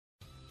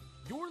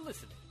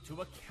listening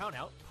to a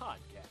Countout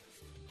Podcast.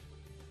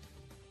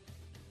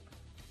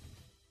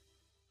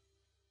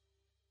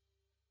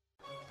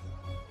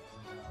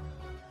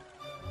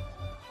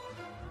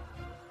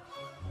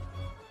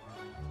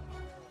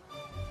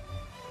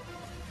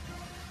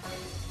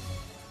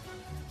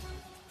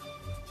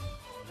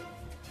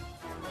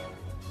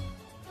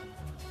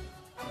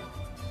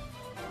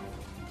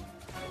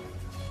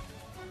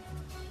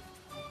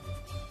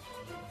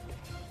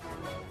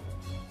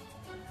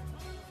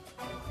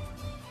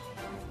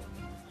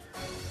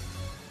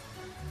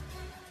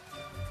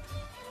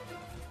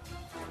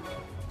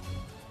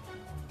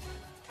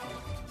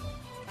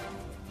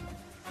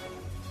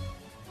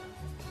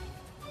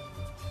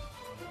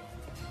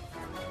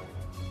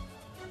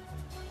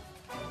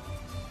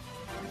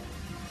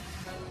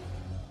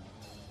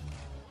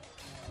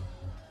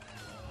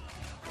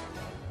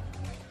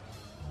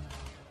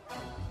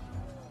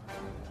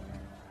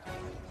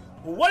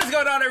 What is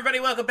going on, everybody?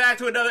 Welcome back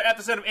to another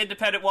episode of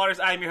Independent Waters.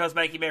 I'm your host,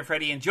 Mikey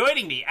Manfredi, and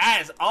joining me,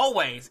 as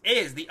always,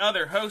 is the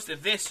other host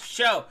of this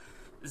show,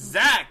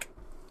 Zach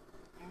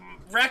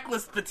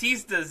Reckless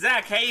Batista.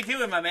 Zach, how you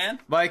doing, my man?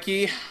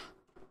 Mikey,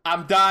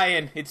 I'm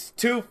dying. It's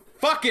too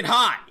fucking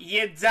hot.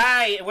 You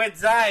die. We're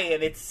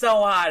dying. It's so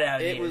hot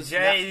out here.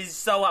 It's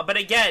so hot. But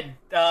again,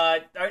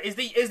 is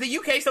the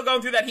UK still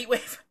going through that heat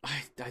wave?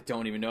 I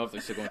don't even know if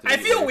they're still going through I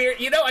the feel heat wave. weird.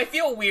 You know, I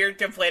feel weird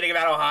complaining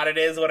about how hot it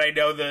is when I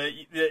know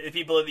the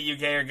people in the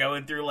UK are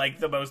going through, like,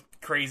 the most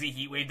crazy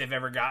heat wave they've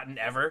ever gotten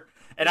ever.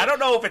 And I don't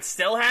know if it's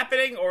still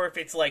happening or if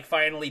it's, like,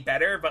 finally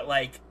better, but,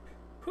 like,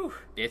 whew.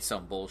 It's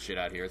some bullshit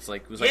out here.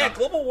 It was Yeah,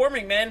 global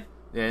warming, man.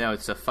 Yeah, no,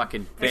 it's a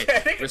fucking bitch.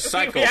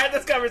 Recycle. We had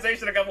this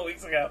conversation a couple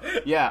weeks ago.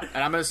 Yeah,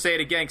 and I'm going to say it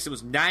again because it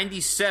was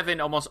 97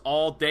 almost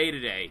all day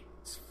today.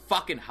 It's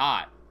fucking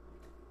hot.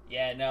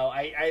 Yeah, no,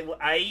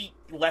 I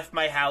left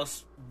my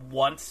house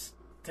once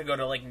to go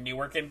to, like,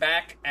 Newark and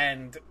back,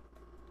 and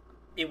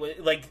it was,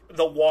 like,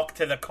 the walk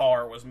to the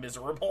car was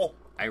miserable.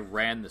 I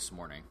ran this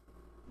morning.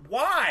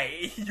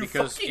 Why? You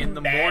because fucking in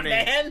the mad, morning,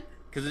 man?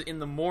 Because in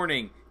the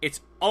morning,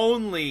 it's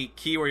only,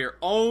 keyword,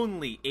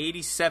 only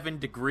 87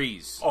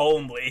 degrees.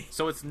 Only.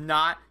 So it's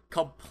not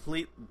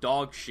complete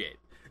dog shit.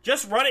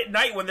 Just run at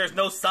night when there's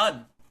no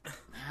sun.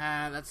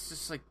 That's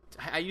just like,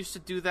 I used to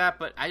do that,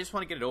 but I just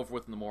want to get it over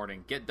with in the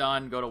morning. Get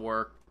done, go to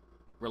work,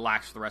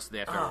 relax for the rest of the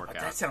day after I work but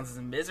out. that sounds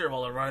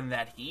miserable to run in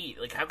that heat.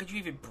 Like, how could you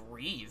even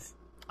breathe?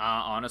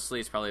 Honestly,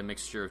 it's probably a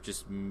mixture of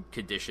just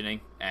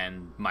conditioning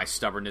and my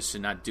stubbornness to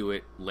not do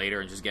it later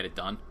and just get it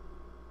done.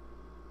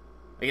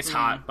 Like, it's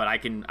hot, but I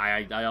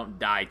don't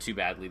die too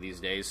badly these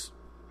days.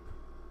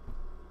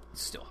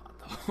 It's still hot,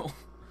 though.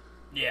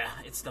 Yeah,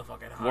 it's still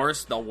fucking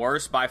hot. The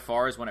worst by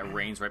far is when it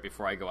rains right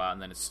before I go out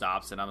and then it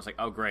stops, and I'm just like,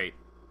 oh, great.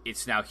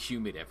 It's now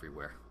humid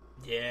everywhere.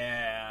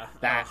 Yeah.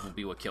 That would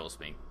be what kills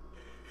me.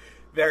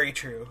 Very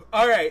true.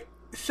 All right,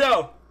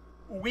 so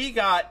we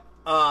got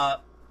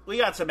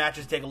some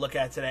matches to take a look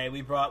at today.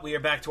 We are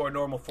back to our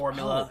normal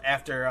formula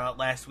after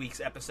last week's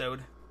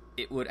episode.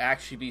 It would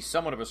actually be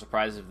somewhat of a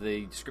surprise if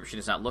the description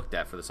is not looked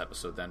at for this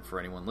episode then for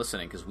anyone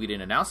listening, because we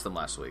didn't announce them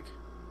last week.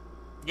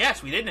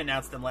 Yes, we didn't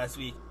announce them last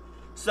week.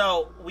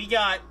 So, we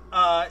got,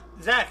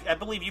 Zach, I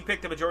believe you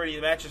picked the majority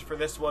of the matches for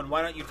this one.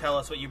 Why don't you tell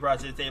us what you brought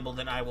to the table,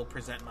 then I will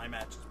present my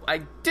match as well.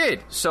 I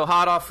did. So,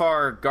 hot off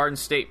our Garden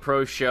State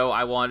Pro show,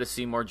 I wanted to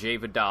see more Jay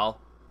Vidal.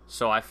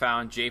 So, I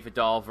found Jay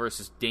Vidal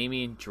versus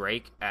Damian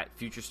Drake at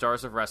Future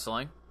Stars of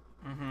Wrestling.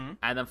 Mm-hmm.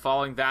 And then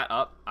following that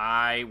up,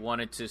 I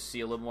wanted to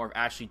see a little more of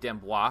Ashley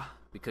D'Amboise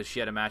because she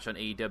had a match on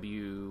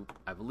AEW.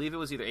 I believe it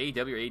was either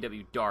AEW or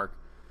AEW Dark.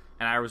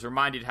 And I was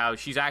reminded how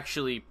she's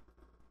actually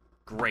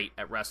great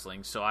at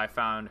wrestling. So I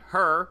found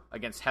her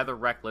against Heather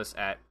Reckless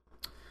at...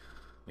 Let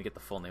me get the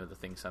full name of the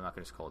thing, so I'm not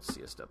going to just call it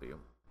CSW.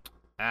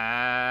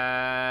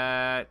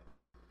 At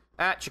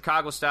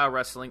Chicago Style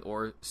Wrestling,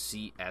 or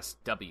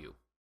CSW.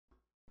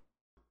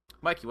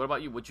 Mikey, what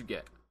about you? What'd you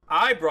get?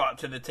 I brought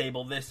to the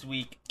table this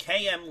week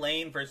KM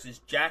Lane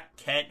versus Jack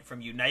Kent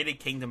from United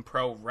Kingdom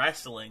Pro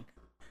Wrestling.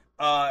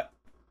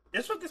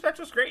 This match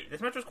was great.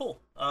 This match was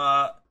cool.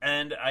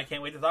 And I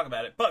can't wait to talk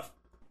about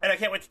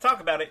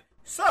it.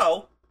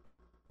 So,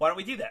 why don't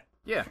we do that?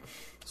 Yeah.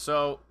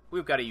 So,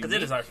 we've got a unique... Because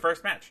it is our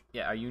first match.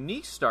 Yeah, our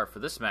unique start for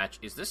this match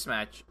is this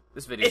match...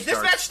 This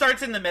match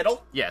starts in the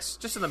middle? Yes,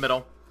 just in the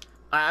middle.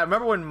 I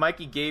remember when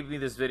Mikey gave me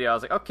this video, I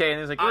was like, okay, and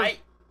he was like...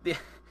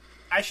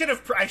 I should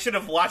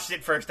have watched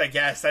it first, I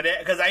guess. I did,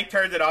 because I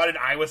turned it on and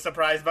I was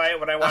surprised by it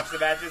when I watched the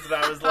matches, and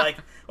I was like,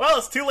 well,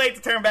 it's too late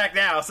to turn back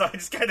now, so I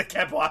just kind of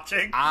kept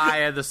watching. I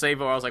had the same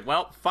where I was like,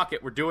 well, fuck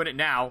it, we're doing it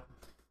now.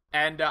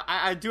 And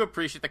I do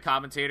appreciate the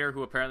commentator,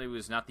 who apparently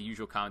was not the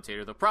usual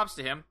commentator, though props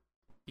to him.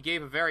 He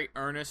gave a very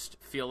earnest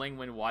feeling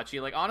when watching.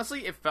 Like,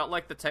 honestly, it felt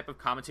like the type of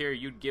commentator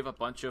you'd give a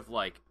bunch of,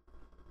 like,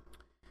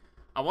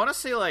 I want to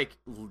say, like,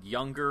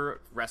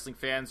 younger wrestling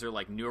fans or,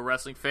 like, newer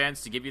wrestling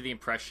fans to give you the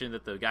impression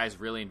that the guy's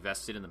really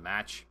invested in the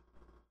match.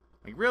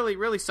 Like, really,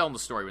 really selling the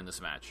story in this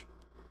match.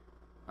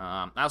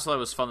 I also thought it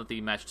was fun that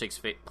the match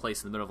takes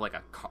place in the middle of,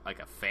 like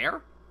a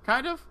fair,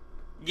 kind of.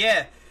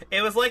 Yeah,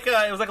 it was like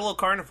a little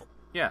carnival.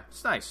 Yeah,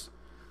 it's nice.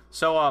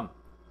 So,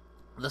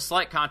 The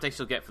slight context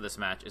you'll get for this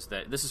match is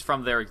that this is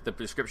from the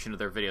description of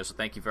their video, so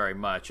thank you very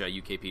much,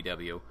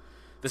 UKPW.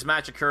 This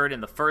match occurred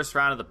in the first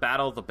round of the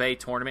Battle of the Bay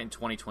tournament in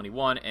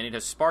 2021, and it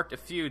has sparked a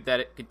feud that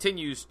it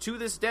continues to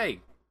this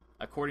day,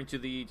 according to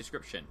the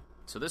description.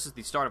 So this is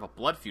the start of a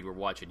blood feud we're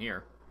watching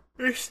here.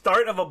 The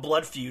start of a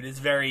blood feud is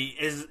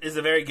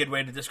a very good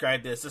way to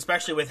describe this,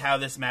 especially with how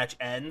this match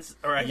ends,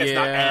 or I guess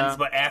not ends,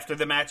 but after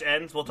the match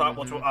ends. We'll talk,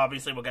 which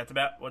obviously we'll get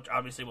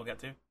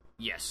to.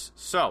 Yes.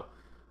 So,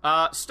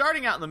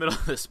 starting out in the middle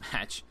of this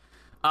match,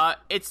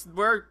 it's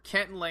where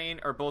Kent and Lane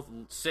are both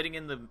sitting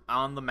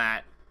on the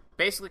mat,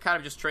 basically kind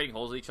of just trading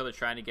holes with each other,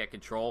 trying to get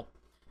control.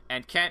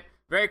 And Kent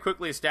very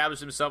quickly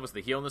established himself as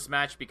the heel in this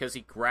match because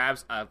he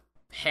grabs a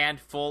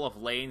handful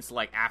of Lane's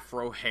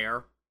afro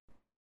hair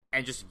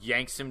and just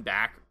yanks him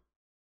back.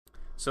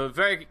 So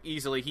very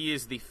easily, he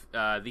is the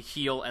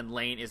heel and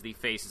Lane is the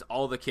face.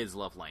 All the kids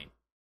love Lane.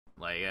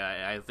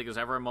 I think there's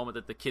ever a moment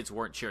that the kids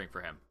weren't cheering for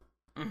him.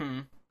 Mm-hmm.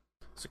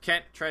 So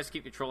Kent tries to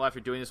keep control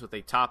after doing this with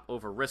a top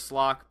over wrist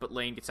lock, but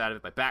Lane gets out of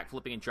it by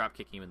backflipping and drop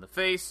kicking him in the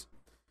face,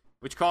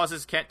 which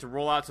causes Kent to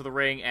roll out to the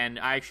ring. And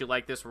I actually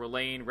like this where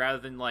Lane, rather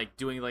than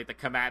doing the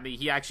come at me,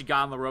 he actually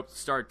got on the ropes and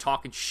started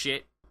talking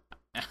shit.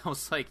 And I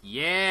was like,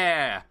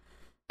 yeah.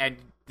 And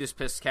this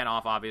pissed Kent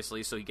off,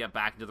 obviously, so he got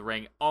back into the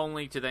ring,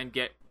 only to then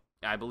get,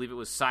 I believe it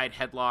was side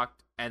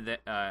headlocked, and then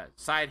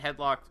side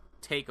headlocked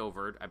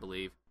takeovered, I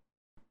believe.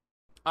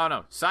 Oh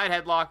no, side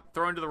headlock,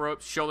 thrown to the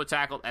ropes, shoulder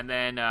tackled, and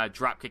then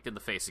drop kicked in the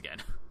face again.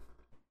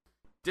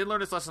 Didn't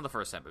learn his lesson the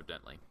first time,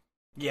 evidently.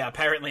 Yeah,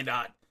 apparently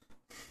not.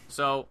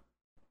 So,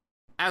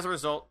 as a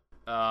result,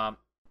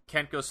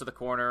 Kent goes to the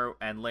corner,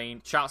 and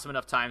Lane chops him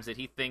enough times that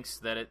he thinks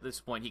that at this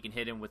point he can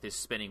hit him with his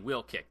spinning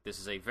wheel kick. This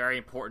is a very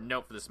important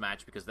note for this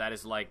match, because that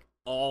is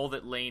all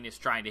that Lane is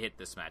trying to hit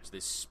this match,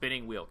 this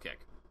spinning wheel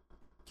kick.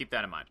 Keep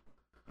that in mind.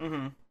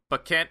 Mm-hmm.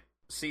 But Kent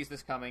sees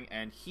this coming,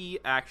 and he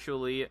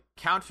actually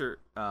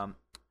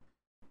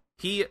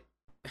he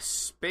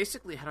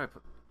basically,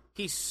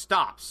 he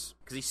stops,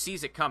 because he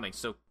sees it coming,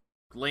 so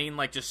Lane,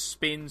 just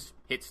spins,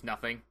 hits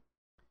nothing,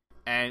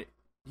 and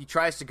he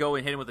tries to go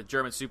and hit him with a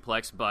German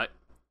suplex, but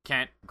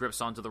Kent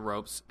grips onto the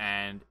ropes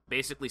and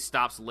basically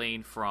stops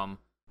Lane from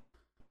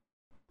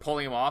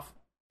pulling him off.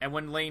 And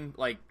when Lane,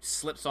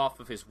 slips off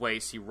of his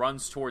waist, he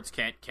runs towards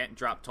Kent. Kent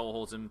drop toe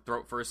holds him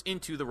throat first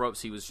into the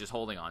ropes he was just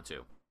holding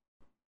onto.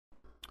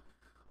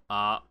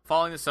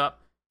 Following this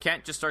up,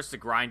 Kent just starts to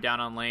grind down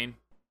on Lane.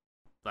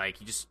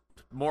 He just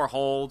more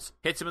holds,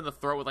 hits him in the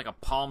throat with a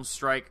palm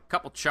strike, a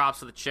couple chops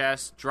to the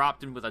chest,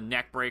 dropped him with a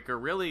neck breaker,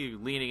 really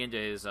leaning into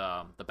his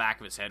the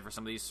back of his head for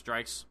some of these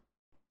strikes.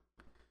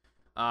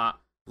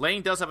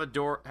 Lane does have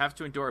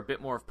to endure a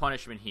bit more of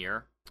punishment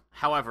here.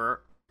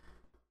 However,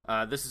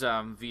 this is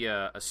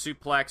via a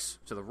suplex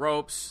to the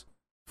ropes,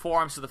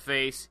 forearms to the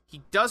face.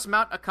 He does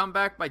mount a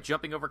comeback by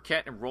jumping over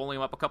Kent and rolling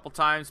him up a couple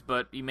times,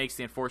 but he makes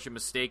the unfortunate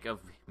mistake of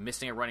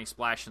missing a running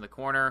splash in the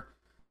corner,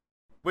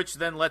 which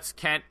then lets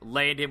Kent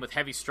land him with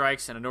heavy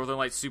strikes and a Northern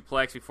Light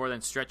suplex before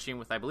then stretching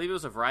with, I believe it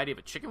was a variety of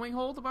a chicken wing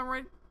hold, if I'm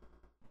right?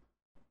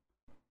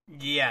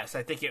 Yes,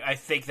 I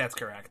think that's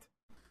correct.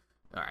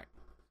 All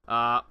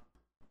right.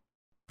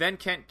 Then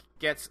Kent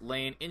gets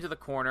Lane into the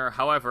corner.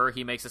 However,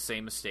 he makes the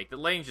same mistake that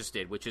Lane just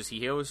did, which is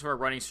he goes for a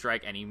running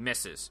strike and he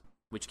misses,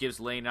 which gives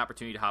Lane an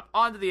opportunity to hop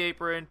onto the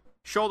apron,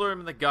 shoulder him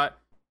in the gut,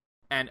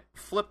 and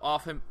flip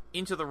off him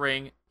into the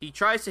ring. He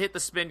tries to hit the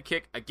spin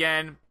kick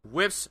again,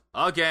 whiffs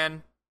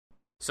again,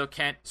 so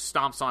Kent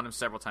stomps on him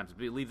several times. I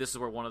believe this is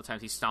where one of the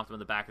times he stomped him in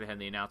the back of the head,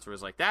 and the announcer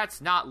was like, "That's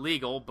not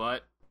legal,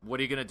 but what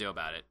are you going to do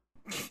about it?"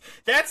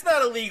 That's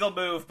not a legal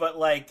move, but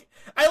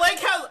I like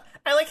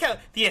how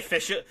the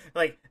official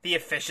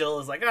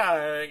is like,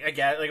 I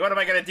get it. What am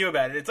I gonna do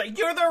about it? It's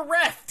you're the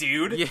ref,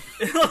 dude. Yeah.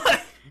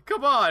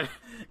 Come on,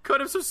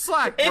 cut him some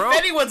slack, bro. If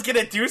anyone's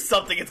gonna do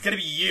something, it's gonna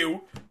be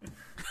you.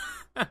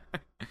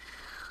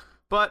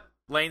 But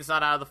Lane's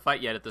not out of the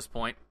fight yet at this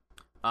point.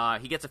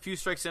 He gets a few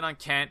strikes in on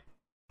Kent,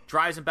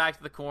 drives him back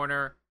to the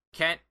corner.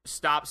 Kent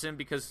stops him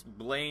because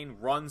Lane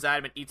runs at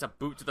him and eats a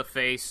boot to the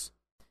face.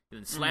 And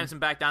then slams him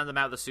back down to the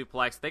mat with a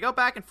suplex. They go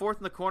back and forth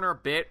in the corner a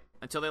bit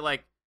until they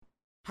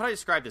how do I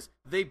describe this?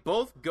 They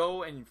both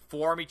go and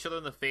form each other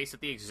in the face at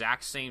the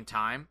exact same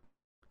time.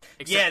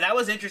 Yeah, that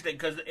was interesting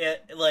because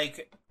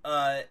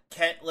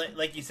Kent,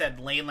 like you said,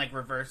 Lane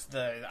reversed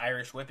the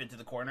Irish whip into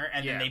the corner,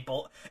 and then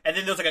and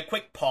then there was a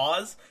quick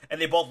pause,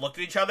 and they both looked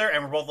at each other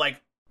and were both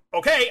like,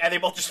 okay, and they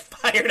both just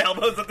fired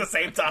elbows at the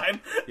same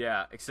time.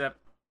 Yeah, except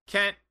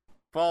Kent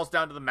falls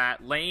down to the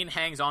mat. Lane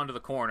hangs onto the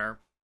corner.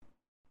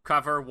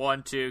 Cover,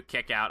 1, 2,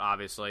 kick out,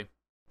 obviously.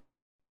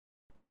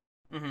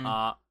 Mm-hmm.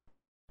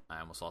 I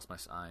almost lost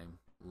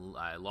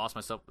I lost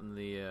myself in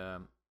the,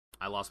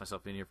 I lost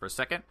myself in here for a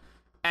second.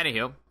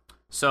 Anywho,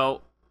 so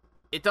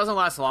it doesn't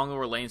last long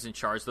where Lane's in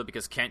charge, though,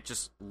 because Kent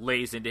just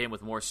lays into him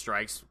with more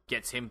strikes,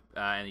 gets him,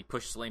 and he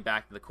pushes Lane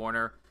back to the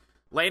corner.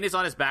 Lane is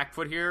on his back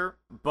foot here,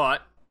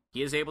 but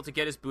he is able to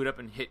get his boot up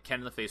and hit Kent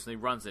in the face when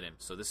he runs at him.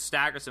 So this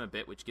staggers him a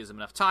bit, which gives him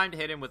enough time to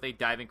hit him with a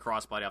diving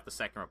crossbody off the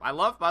second rope. I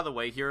love, by the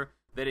way, here,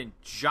 that in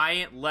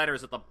giant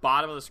letters at the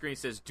bottom of the screen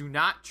says, "Do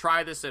not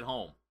try this at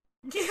home."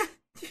 Yeah.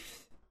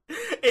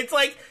 It's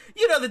like,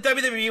 the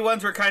WWE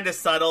ones were kind of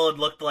subtle and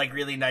looked like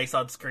really nice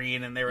on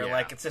screen, and they were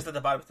like, it's just at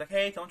the bottom, it's like,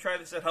 hey, don't try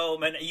this at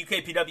home, and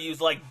UKPW's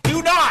like,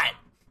 do not!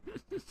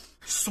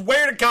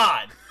 Swear to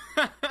God!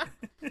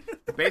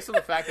 Based on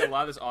the fact that a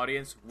lot of this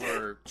audience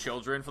were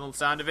children from the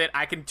sound of it,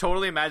 I can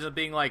totally imagine them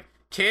being like,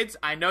 kids,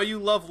 I know you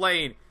love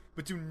Lane,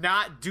 but do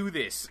not do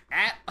this.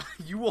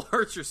 You will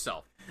hurt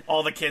yourself.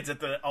 All the kids at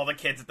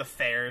the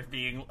fair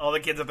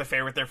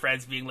with their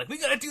friends being like, we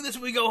gotta do this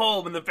when we go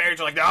home, and the parents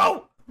are like,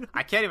 no!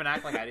 I can't even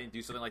act like I didn't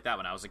do something like that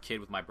when I was a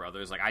kid with my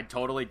brothers. Like, I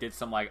totally did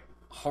some, like,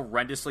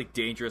 horrendously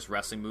dangerous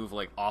wrestling move,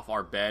 like, off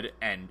our bed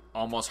and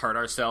almost hurt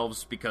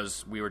ourselves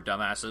because we were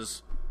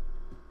dumbasses.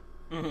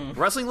 Mm-hmm.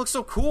 Wrestling looks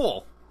so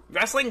cool.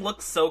 Wrestling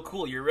looks so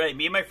cool, you're right.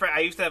 Me and my friend, I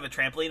used to have a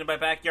trampoline in my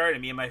backyard,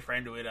 and me and my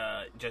friend would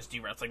just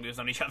do wrestling moves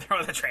on each other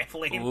on the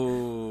trampoline.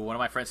 Ooh, one of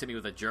my friends hit me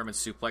with a German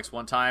suplex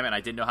one time, and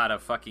I didn't know how to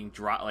fucking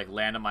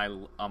land on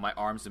my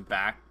arms and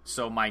back,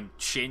 so my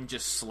chin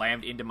just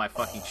slammed into my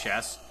fucking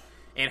chest.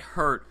 It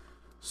hurt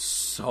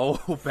so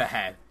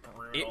bad.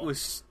 Brutal. It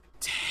was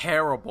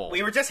terrible.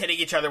 We were just hitting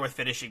each other with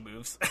finishing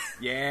moves.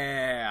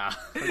 Yeah.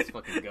 Let's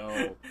fucking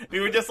go.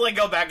 We would just, like,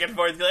 go back and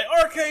forth and be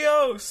like,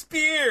 RKO,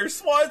 spear,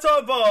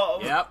 swanton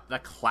bomb. Yep, the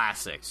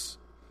classics.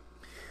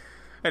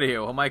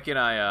 Anywho, well, Mike and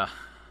I,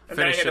 and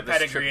then I hit a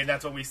pedigree, and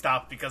that's when we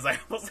stopped, because I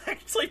almost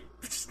actually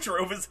just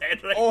drove his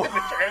head right into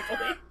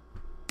the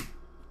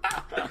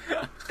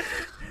trampoline.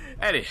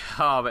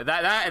 Anyhow, but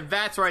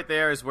that's right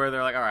there is where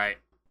they're like, all right.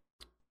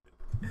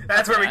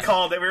 That's where we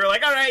called it. We were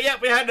like, all right,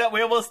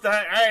 we almost all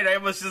right, I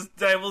almost just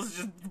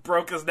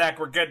broke his neck.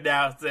 We're good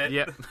now. That's it.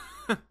 Yep.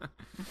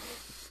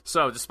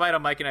 So, despite how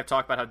Mike and I have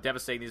talked about how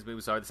devastating these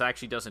moves are, this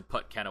actually doesn't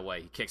put Ken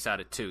away. He kicks out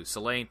at 2.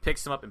 So Lane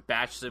picks him up and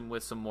bashes him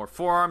with some more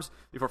forearms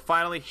before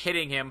finally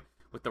hitting him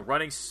with the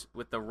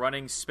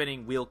running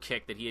spinning wheel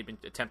kick that he had been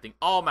attempting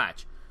all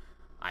match.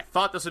 I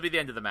thought this would be the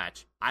end of the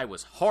match. I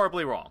was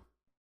horribly wrong.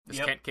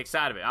 Kent kicks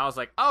out of it. I was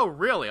like, oh,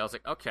 really? I was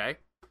like, okay.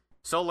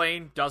 So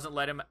Lane doesn't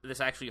let him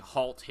this actually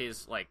halt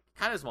his, like,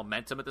 kind of his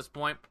momentum at this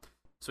point.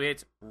 So he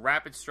hits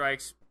rapid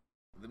strikes,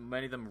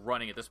 many of them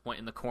running at this point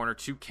in the corner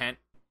to Kent.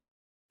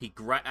 He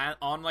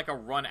on like a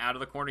run out of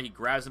the corner, he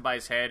grabs him by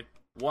his head,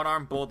 one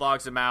arm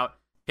bulldogs him out,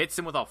 hits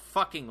him with a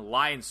fucking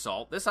lion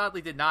salt. This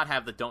oddly did not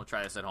have the "don't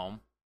try this at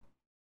home"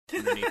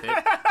 underneath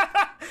it.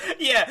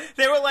 Yeah,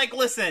 they were like,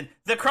 listen,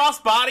 the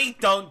crossbody,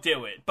 don't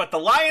do it, but the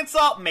lion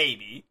salt,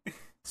 maybe.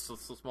 So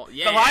small.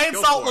 Yeah, the lion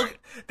salt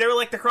they were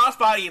like, the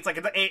crossbody, it's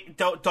like,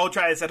 don't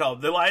try this at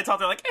home. The lion salt,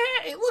 they're like,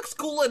 it looks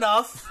cool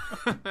enough.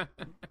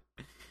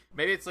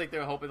 Maybe it's like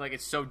they're hoping like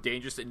it's so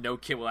dangerous that no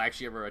kid will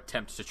actually ever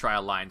attempt to try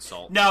a lion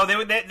salt. No,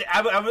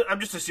 I'm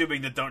just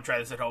assuming the "don't try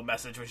this at home"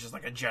 message was just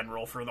like a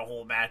general for the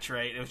whole match,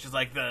 right? It was just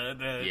like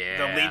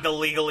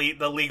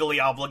the legally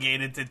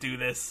obligated to do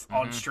this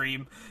on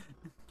stream.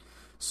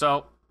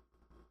 So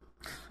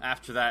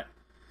after that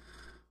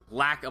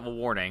lack of a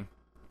warning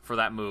for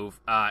that move,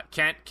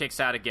 Kent kicks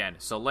out again.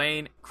 So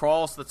Lane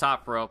crawls to the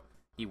top rope.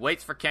 He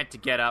waits for Kent to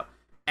get up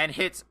and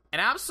hits an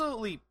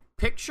absolutely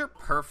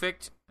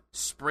picture-perfect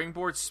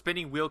springboard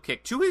spinning wheel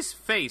kick to his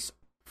face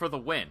for the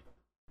win.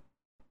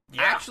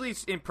 Yeah. Actually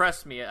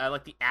impressed me. I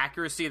like the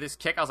accuracy of this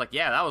kick. I was like,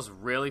 yeah, that was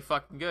really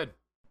fucking good.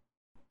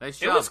 Nice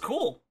job. It was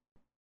cool.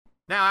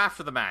 Now,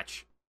 after the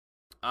match,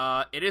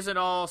 it isn't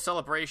all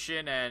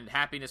celebration and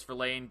happiness for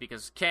Lane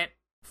because Kent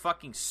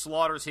fucking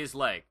slaughters his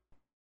leg.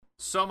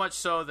 So much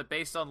so that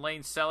based on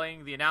Lane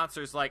selling, the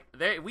announcer's like,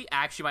 we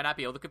actually might not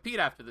be able to compete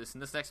after this in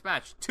this next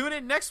match. Tune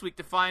in next week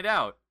to find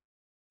out.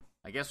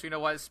 I guess we know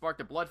why this sparked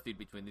a blood feud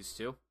between these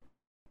two.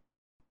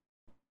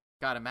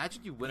 God,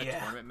 imagine you win a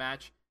tournament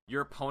match,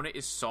 your opponent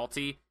is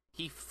salty,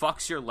 he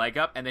fucks your leg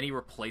up, and then he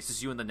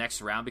replaces you in the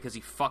next round because he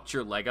fucked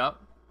your leg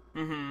up.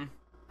 Mm-hmm.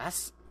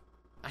 That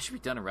should be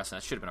done in wrestling.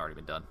 That should have already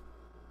been done.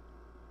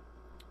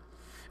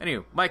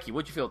 Anyway, Mikey,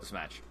 what'd you feel of this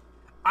match?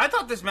 I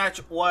thought this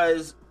match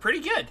was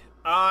pretty good.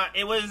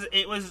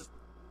 It was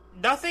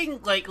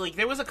nothing like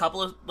there was a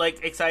couple of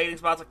like exciting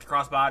spots like the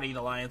crossbody,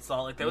 the lion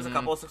salt, like there was a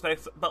couple of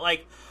exciting, but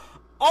like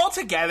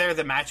altogether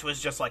the match was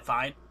just like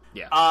fine.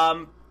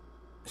 Yeah.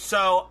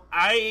 So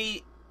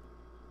I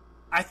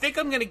think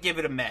I'm gonna give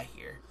it a meh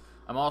here.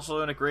 I'm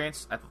also in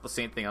agreement. I thought the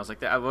same thing. I was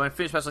like, when I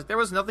finished, I was like, there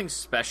was nothing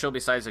special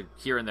besides a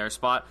here and there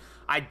spot.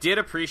 I did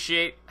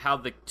appreciate how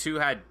the two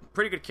had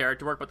pretty good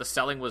character work, but the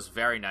selling was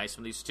very nice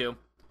from these two.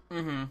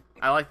 Mm-hmm.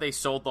 I like they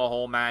sold the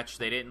whole match.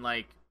 They didn't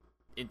like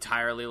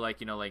entirely like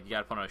you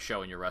gotta put on a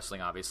show when you're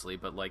wrestling, obviously,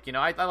 but like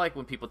I like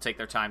when people take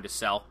their time to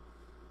sell.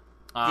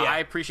 I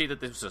appreciate that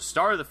this was the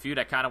start of the feud.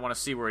 I kind of want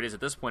to see where it is at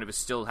this point. If it's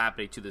still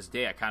happening to this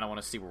day, I kind of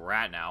want to see where we're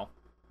at now.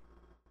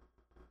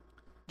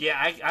 Yeah,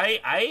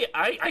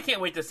 I can't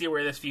wait to see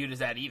where this feud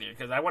is at either,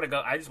 because I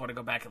just want to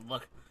go back and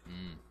look.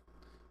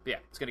 Yeah,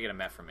 it's gonna get a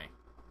meh for me.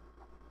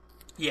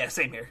 Yeah,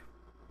 same here.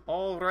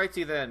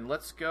 Alrighty then,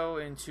 let's go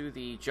into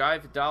the Jai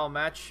Vidal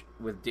match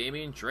with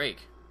Damian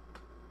Drake.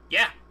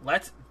 Yeah,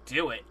 let's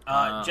do it.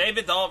 Jai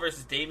Vidal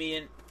versus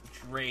Damian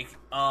Drake.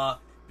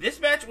 This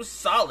match was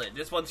solid.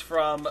 This one's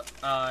from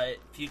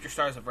Future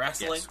Stars of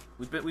Wrestling.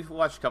 Yes. We've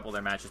watched a couple of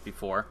their matches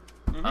before.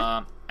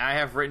 I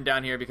have written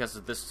down here because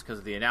of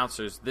the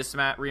announcers. This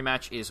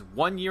rematch is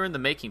 1 year in the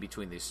making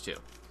between these two.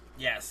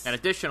 Yes. And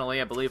additionally,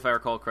 I believe if I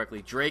recall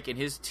correctly, Drake and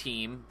his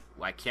team,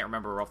 I can't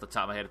remember off the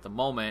top of my head at the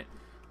moment,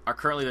 are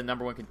currently the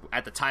number one,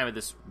 at the time of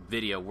this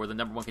video, were the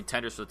number one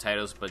contenders for the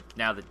titles, but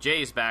now that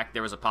Jay is back,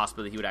 there was a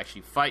possibility he would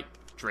actually fight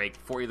Drake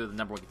for either the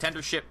number one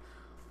contendership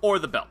or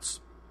the belts.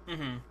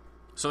 Mm-hmm.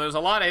 So there's a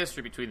lot of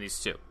history between these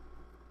two.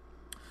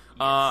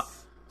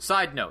 Yes.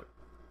 Side note,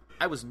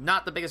 I was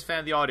not the biggest fan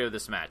of the audio of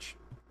this match.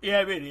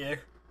 Yeah, me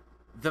neither.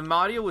 The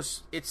audio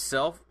was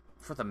itself,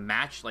 for the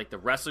match, like the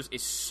wrestlers,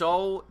 is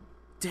so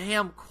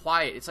damn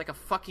quiet. It's like a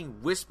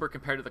fucking whisper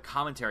compared to the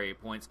commentary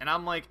points. And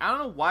I'm like, I don't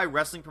know why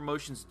wrestling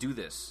promotions do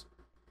this.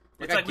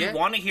 It's like we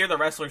want to hear the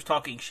wrestlers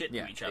talking shit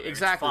to each other.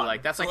 Exactly.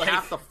 Like that's like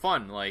half the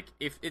fun. Like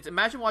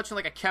imagine watching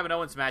like a Kevin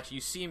Owens match, you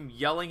see him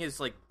yelling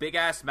his like big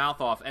ass mouth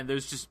off, and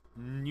there's just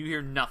you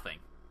hear nothing.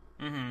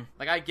 Mm-hmm.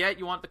 Like I get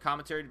you want the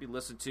commentary to be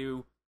listened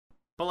to,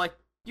 but like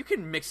you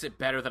can mix it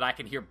better that I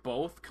can hear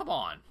both. Come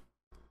on.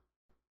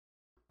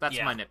 That's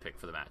my nitpick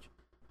for the match.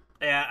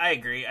 Yeah, I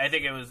agree. I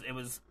think it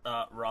was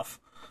rough.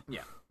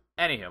 Yeah.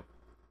 Anywho,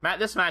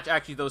 this match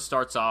actually though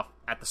starts off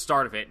at the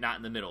start of it, not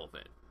in the middle of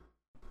it.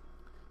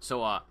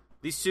 So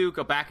these two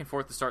go back and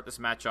forth to start this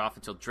match off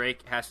until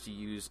Drake has to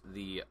use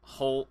the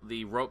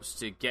ropes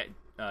to get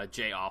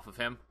Jay off of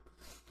him.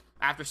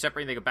 After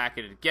separating, they go back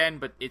at it again,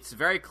 but it's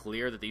very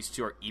clear that these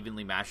two are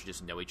evenly matched and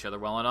just know each other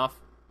well enough.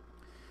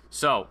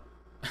 So,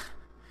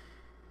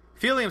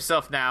 feeling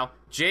himself now,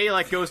 Jay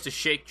goes to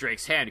shake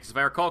Drake's hand, because if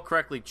I recall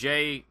correctly,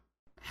 Jay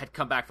had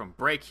come back from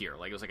break here.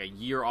 Like, it was like a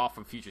year off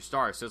from Future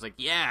Stars. So it's like,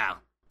 yeah,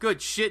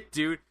 good shit,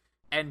 dude.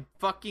 And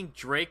fucking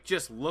Drake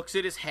just looks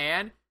at his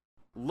hand,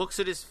 looks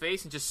at his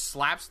face, and just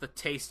slaps the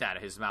taste out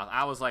of his mouth.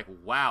 I was like,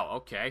 wow,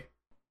 okay.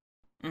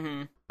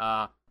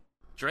 Mm-hmm.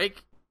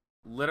 Drake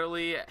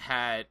literally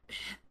had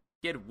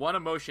one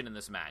emotion in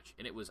this match,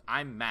 and it was,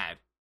 I'm mad.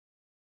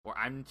 Or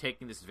I'm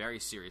taking this very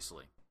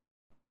seriously.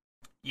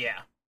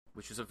 Yeah.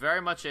 Which was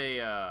very much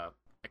a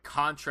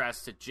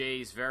contrast to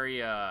Jay's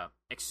very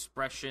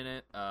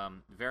expressionate,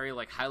 very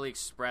like highly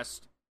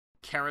expressed,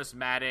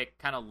 charismatic,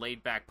 kind of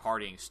laid back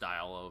partying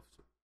style of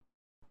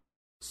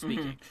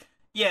speaking. Mm-hmm.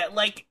 Yeah,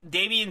 like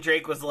Damian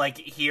Drake was like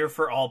here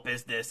for all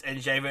business, and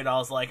Jay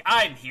Vidal's like,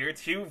 I'm here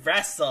to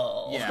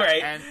wrestle. Yeah,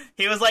 right? And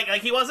he was like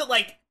he wasn't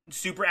like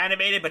super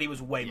animated, but he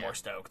was way more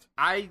stoked.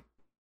 I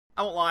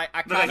won't lie.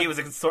 He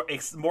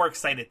was more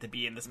excited to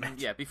be in this match.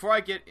 Yeah, before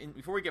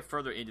we get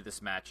further into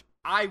this match,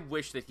 I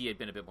wish that he had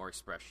been a bit more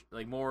expression,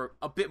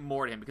 a bit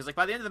more to him, because like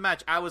by the end of the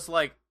match, I was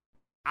like,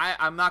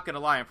 I'm not gonna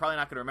lie, I'm probably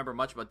not gonna remember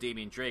much about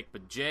Damian Drake,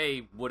 but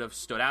Jay would have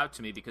stood out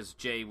to me because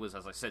Jay was,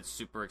 as I said,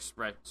 super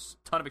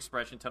ton of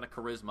expression, ton of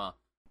charisma,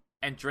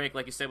 and Drake,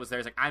 like you said, was there.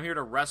 He's like, I'm here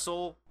to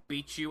wrestle,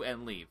 beat you,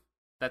 and leave.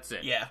 That's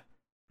it. Yeah.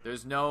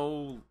 There's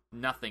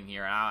nothing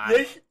here.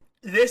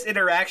 This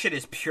interaction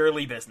is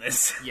purely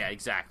business. Yeah,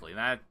 exactly.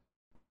 I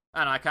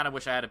don't know, I kind of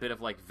wish I had a bit of,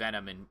 like,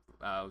 venom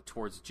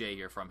towards Jay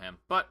here from him,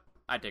 but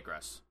I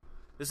digress.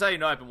 This is how you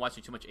know I've been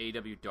watching too much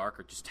AEW Dark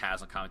or just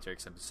Taz on commentary,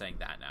 because I'm saying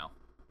that now.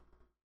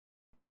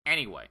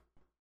 Anyway,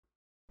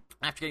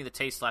 after getting the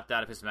taste slapped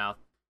out of his mouth,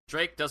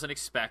 Drake doesn't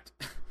expect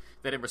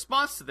that in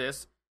response to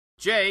this,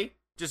 Jay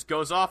just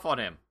goes off on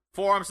him.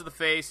 Forearms to the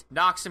face,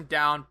 knocks him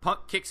down,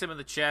 kicks him in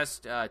the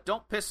chest.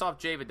 Don't piss off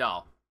Jay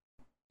Vidal.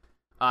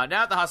 Now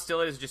that the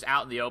hostilities are just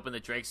out in the open,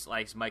 that Drake's,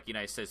 like Mikey and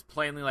I says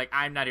plainly, like,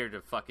 I'm not here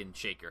to fucking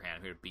shake your hand,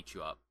 I'm here to beat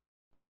you up.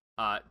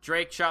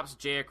 Drake chops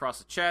Jay across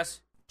the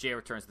chest. Jay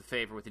returns the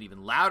favor with an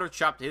even louder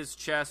chop to his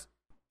chest.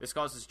 This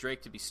causes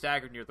Drake to be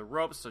staggered near the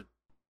ropes, so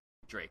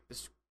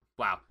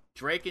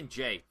Drake and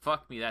Jay,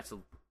 fuck me,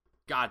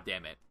 god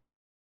damn it.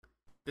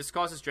 This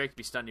causes Drake to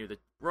be stunned near the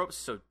ropes,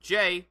 so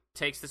Jay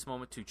takes this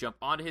moment to jump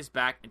onto his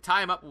back and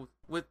tie him up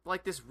with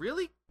like this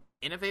really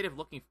innovative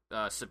looking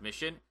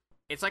submission.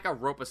 It's like a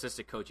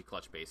rope-assisted Koji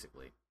clutch,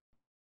 basically.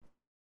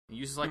 He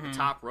uses, like, the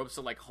top ropes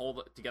to, like,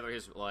 hold together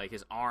his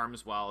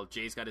arms while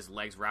Jay's got his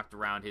legs wrapped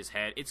around his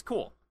head. It's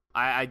cool.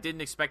 I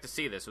didn't expect to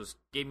see this. It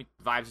gave me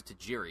vibes of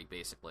Tajiri,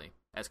 basically,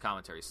 as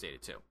commentary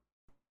stated, too.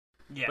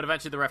 Yeah. But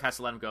eventually the ref has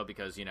to let him go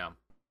because,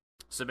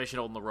 submission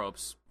holding the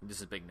ropes, this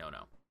is a big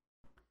no-no.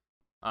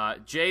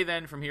 Jay,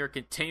 then, from here,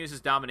 continues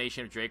his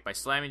domination of Drake by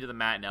slamming to the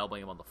mat and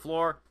elbowing him on the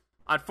floor.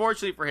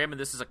 Unfortunately for him,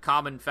 and this is a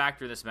common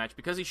factor in this match,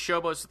 because he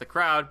showboats to the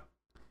crowd,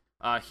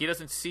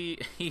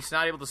 he's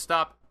not able to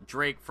stop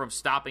Drake from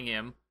stopping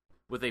him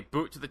with a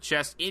boot to the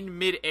chest in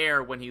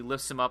midair when he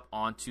lifts him up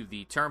onto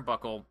the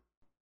turnbuckle.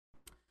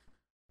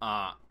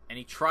 And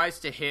he tries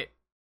to hit...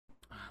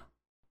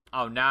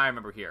 Oh, now I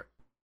remember here.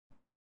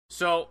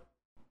 So,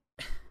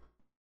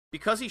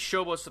 because he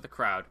showboats to the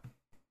crowd,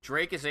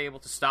 Drake is able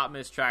to stop him in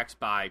his tracks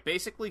by...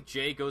 Basically,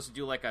 Jay goes to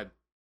do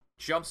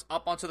jumps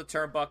up onto the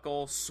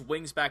turnbuckle,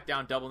 swings back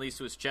down, double knees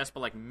to his chest,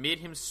 but mid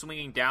him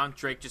swinging down,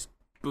 Drake just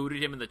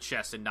booted him in the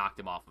chest and knocked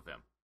him off of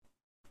him.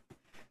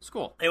 It's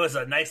cool. It was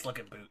a nice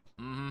looking boot.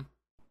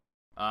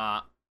 Mm-hmm.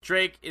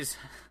 Drake is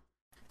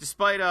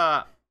despite,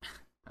 how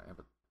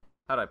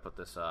do I put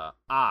this?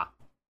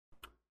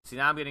 See,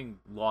 now I'm getting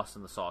lost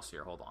in the sauce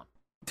here. Hold on.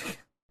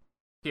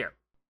 Here.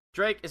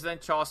 Drake is then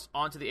tossed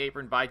onto the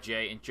apron by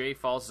Jay, and Jay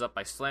follows up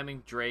by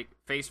slamming Drake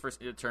face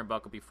first into the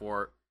turnbuckle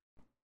before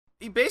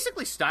he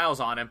basically styles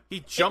on him. He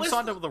jumps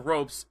onto the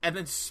ropes and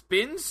then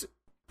spins,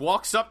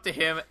 walks up to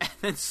him, and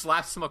then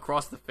slaps him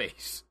across the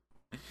face.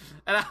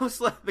 And I was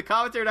like, the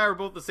commentator and I were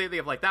both the same thing.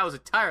 I'm like, that was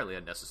entirely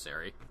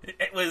unnecessary.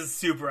 It was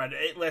super.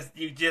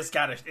 You just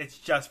gotta. It's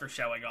just for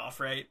showing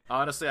off, right?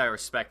 Honestly, I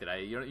respect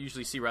it. You don't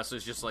usually see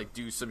wrestlers just like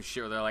do some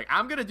shit where they're like,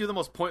 I'm gonna do the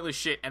most pointless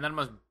shit, and then I'm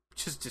gonna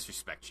just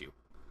disrespect you.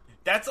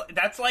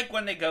 That's like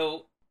when they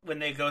go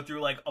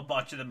through like a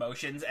bunch of the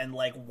motions and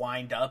like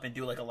wind up and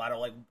do like a lot of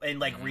like and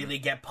like really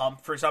get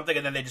pumped for something,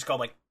 and then they just go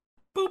like,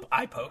 boop,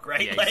 eye poke,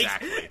 right? Yeah, like,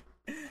 exactly.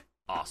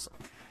 Awesome.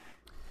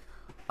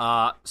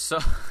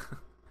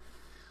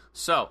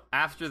 So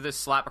after this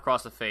slap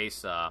across the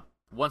face,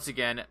 once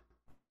again,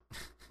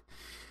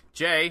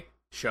 Jay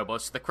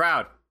showboats to the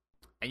crowd,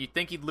 and you'd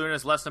think he'd learn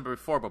his lesson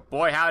before, but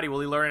boy howdy will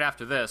he learn it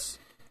after this,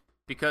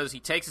 because he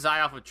takes his eye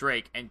off of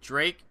Drake, and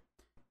Drake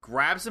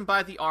grabs him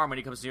by the arm when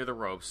he comes near the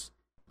ropes,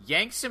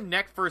 yanks him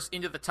neck first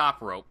into the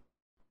top rope,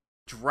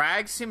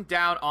 drags him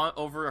down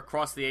over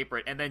across the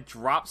apron, and then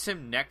drops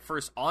him neck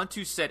first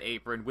onto said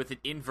apron with an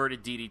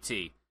inverted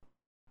DDT.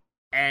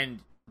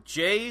 And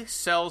Jay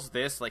sells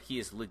this like he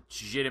is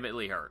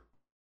legitimately hurt.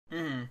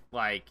 Mm-hmm.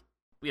 Like,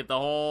 we have the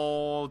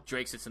whole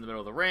Drake sits in the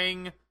middle of the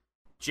ring,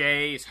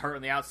 Jay is hurt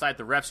on the outside,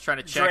 the ref's trying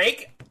to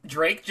check.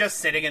 Drake just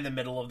sitting in the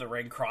middle of the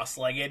ring,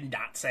 cross-legged,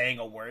 not saying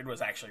a word,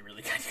 was actually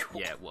really kind of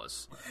cool. Yeah, it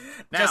was.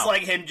 Now, just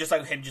like him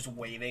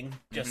waving,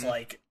 just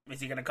like, is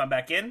he gonna come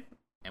back in?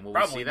 And will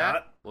Probably we see that?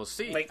 not. We'll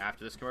see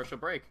after this commercial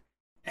break.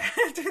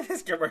 After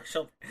this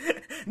commercial,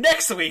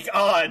 next week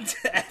on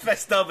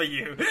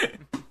FSW.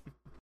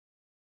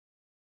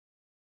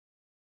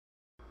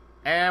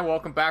 And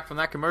welcome back from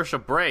that commercial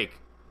break.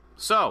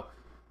 So,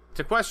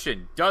 to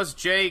question, does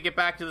Jay get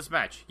back to this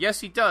match? Yes,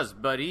 he does,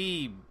 but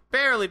he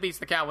barely beats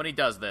the count when he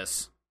does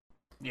this.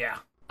 Yeah.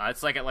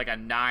 It's like at like a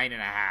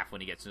 9.5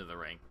 when he gets into the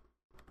ring.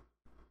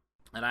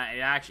 And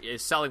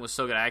his selling was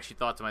so good, I actually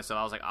thought to myself,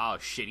 I was like, oh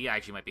shit, he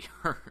actually might be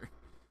hurt.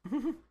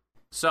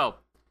 So,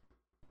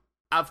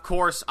 of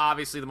course,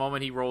 obviously, the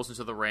moment he rolls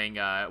into the ring,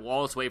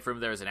 while it's waiting for him,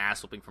 there's an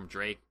ass whooping from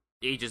Drake.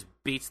 He just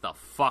beats the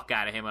fuck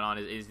out of him,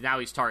 and now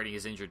he's targeting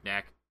his injured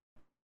neck.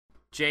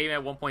 Jay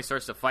at one point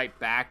starts to fight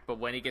back, but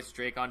when he gets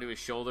Drake onto his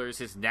shoulders,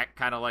 his neck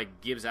kind of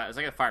like gives out. It's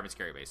like a fireman's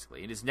carry,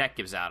 basically, and his neck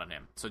gives out on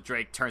him. So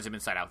Drake turns him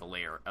inside out with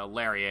a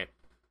lariat.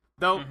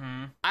 Though,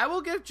 I will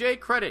give Jay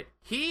credit.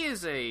 He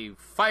is a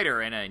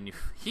fighter, and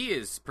he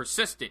is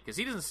persistent, because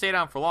he doesn't stay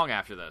down for long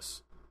after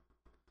this.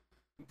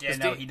 Yeah,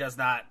 no, he does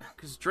not.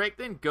 Because Drake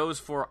then goes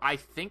for, I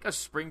think, a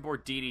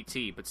springboard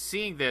DDT, but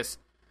seeing this,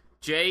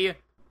 Jay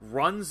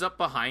runs up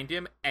behind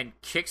him and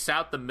kicks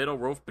out the middle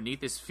rope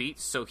beneath his feet,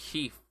 so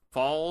he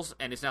falls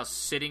and is now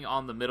sitting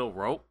on the middle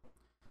rope.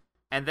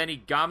 And then he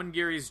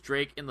Gamangiris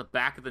Drake in the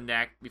back of the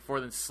neck before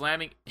then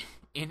slamming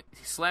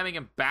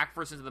him back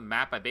first into the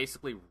mat by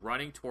basically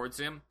running towards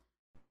him.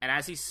 And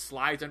as he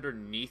slides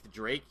underneath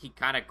Drake, he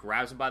kind of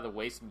grabs him by the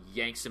waist and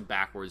yanks him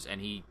backwards, and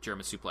he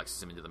German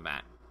suplexes him into the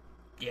mat.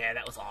 Yeah,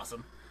 that was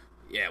awesome.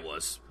 Yeah, it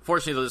was.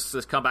 Fortunately,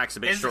 this comeback's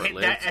a bit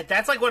short-lived.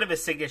 That's like one of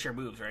his signature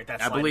moves, right?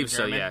 I believe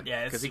so, yeah.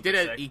 Because he did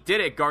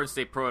it at Garden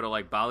State Pro to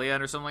like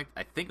Balian or something like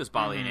that. I think it was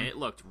Balian, and it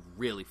looked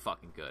really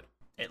fucking good.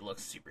 It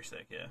looks super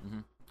sick,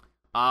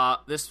 yeah.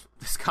 This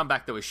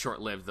comeback, though, is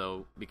short-lived,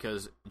 though,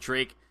 because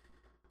Drake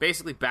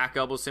basically back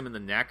elbows him in the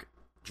neck,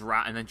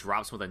 and then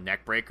drops him with a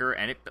neck breaker,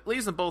 and it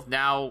leaves them both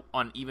now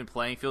on even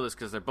playing field, is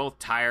because they're both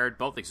tired,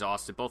 both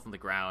exhausted, both on the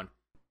ground.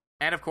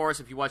 And, of course,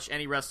 if you watch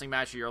any wrestling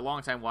match or you're a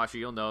long-time watcher,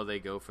 you'll know they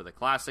go for the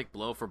classic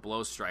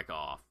blow-for-blow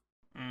strike-off.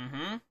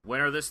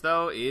 Winner of this,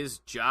 though, is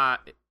Jay,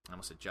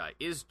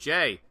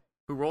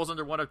 who rolls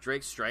under one of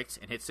Drake's strikes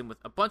and hits him with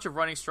a bunch of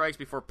running strikes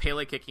before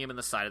Pele kicking him in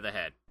the side of the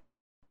head,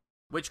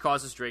 which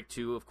causes Drake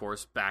to, of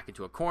course, back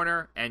into a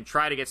corner and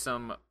try to get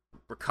some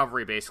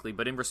recovery, basically.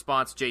 But in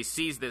response, Jay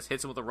sees this,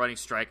 hits him with a running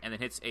strike, and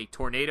then hits a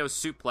tornado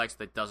suplex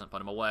that doesn't put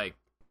him away.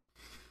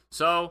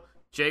 So,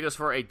 Jay goes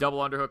for a double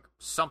underhook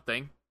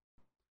something,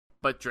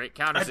 but Drake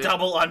counters it. A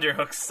double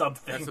underhook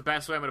something. That's the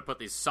best way I'm going to put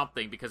these,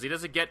 something, because he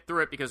doesn't get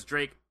through it because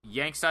Drake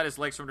yanks out his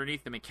legs from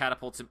underneath him and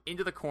catapults him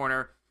into the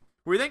corner.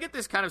 We then get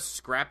this kind of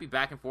scrappy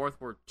back and forth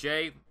where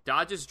Jay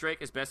dodges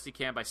Drake as best he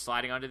can by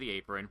sliding onto the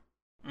apron.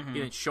 He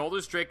then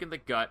shoulders Drake in the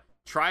gut,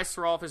 tries to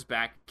throw off his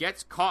back,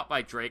 gets caught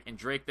by Drake, and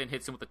Drake then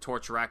hits him with a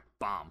torch rack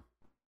bomb.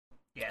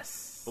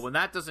 Yes. But when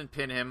that doesn't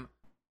pin him,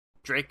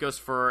 Drake goes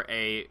for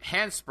a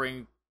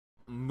handspring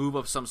move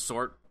of some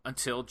sort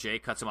until Jay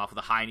cuts him off with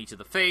a high knee to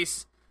the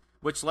face,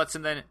 which lets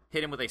him then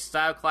hit him with a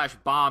Style Clash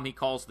bomb he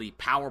calls the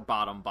Power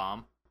Bottom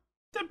Bomb.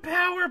 The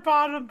Power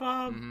Bottom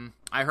Bomb.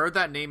 I heard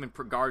that name in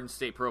Garden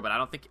State Pro, but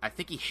I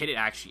think he hit it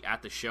actually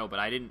at the show,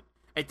 but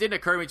it didn't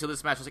occur to me until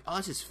this match. I was like, oh,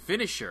 that's his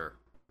finisher.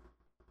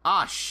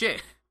 Ah,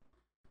 shit.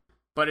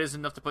 But it is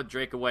enough to put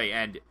Drake away,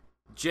 and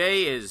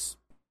Jay is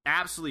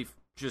absolutely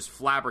just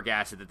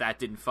flabbergasted that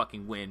didn't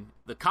fucking win.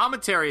 The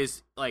commentary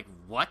is like,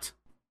 what?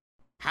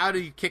 How do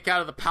you kick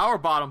out of the power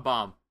bottom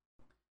bomb?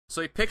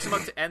 So he picks him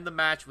up to end the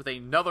match with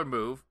another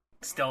move.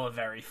 Still a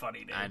very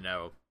funny name. I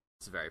know.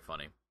 It's very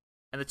funny.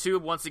 And the two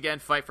once again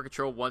fight for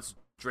control once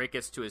Drake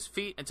gets to his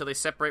feet until they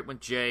separate when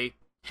Jay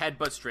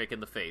headbutts Drake in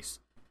the face.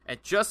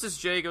 And just as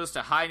Jay goes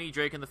to high knee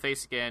Drake in the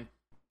face again,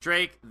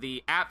 Drake,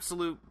 the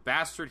absolute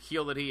bastard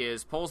heel that he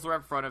is, pulls the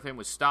ref in front of him,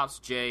 which stops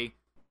Jay,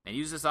 and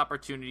uses this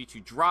opportunity to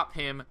drop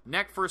him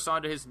neck first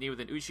onto his knee with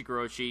an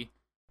Ushigoroshi.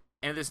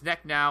 And this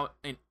neck now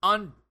in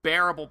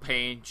unbearable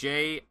pain.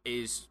 Jay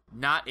is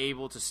not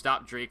able to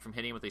stop Drake from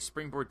hitting him with a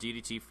springboard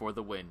DDT for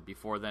the win.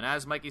 Before then,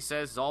 as Mikey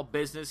says, it's all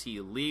business.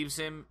 He leaves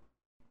him.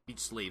 He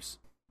just leaves.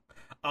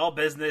 All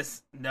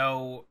business,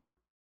 no...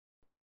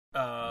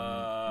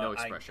 no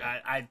expression.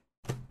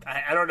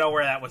 I don't know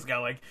where that was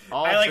going.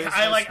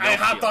 I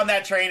hopped on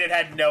that train and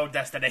had no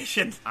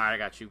destination. All right, I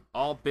got you.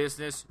 All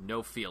business,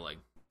 no feeling.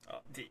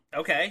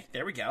 Okay,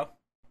 there we go.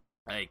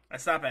 Like,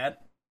 that's not bad.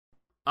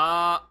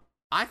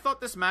 I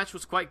thought this match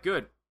was quite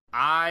good.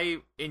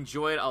 I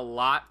enjoyed a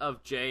lot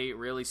of Jay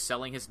really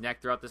selling his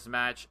neck throughout this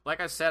match.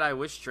 Like I said, I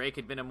wish Drake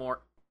had been a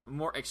more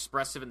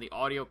expressive, and the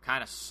audio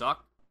kind of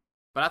sucked.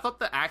 But I thought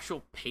the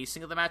actual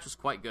pacing of the match was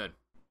quite good.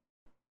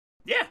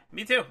 Yeah,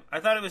 me too. I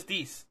thought it was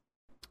decent.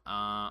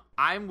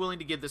 I'm willing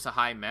to give this a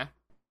high meh,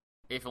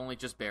 if only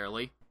just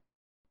barely.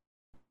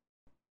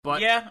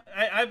 But yeah,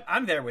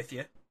 I'm there with you.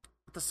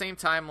 At the same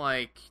time,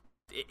 like,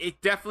 it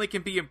definitely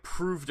can be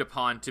improved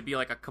upon to be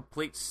like a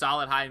complete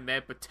solid high meh,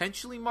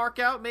 potentially mark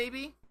out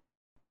maybe.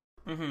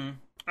 Mm-hmm.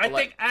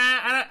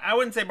 I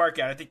wouldn't say mark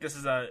out. I think this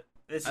is a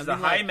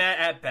high meh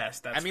at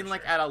best. That's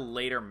like at a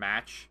later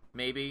match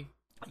maybe.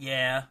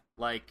 Yeah.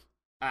 Like,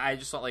 I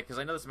just thought, like, because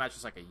I know this match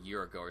was like a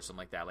year ago or something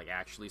like that, like,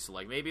 actually, so,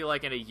 like, maybe,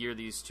 like, in a year,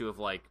 these two have,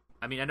 like,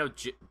 I mean, I know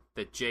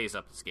that Jay's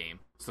up his game.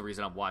 It's the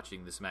reason I'm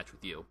watching this match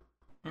with you.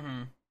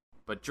 Mm-hmm.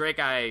 But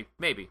Drake,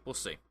 maybe. We'll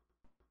see.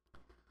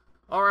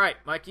 All right,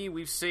 Mikey,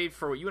 we've saved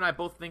for what you and I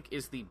both think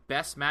is the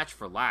best match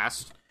for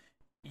last.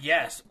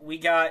 Yes, we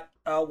got,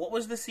 what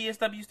was the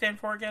CSW stand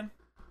for again?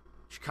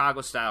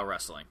 Chicago-style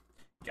wrestling.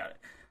 Got it.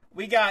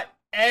 We got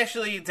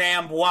Ashley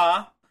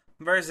D'Amboise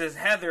versus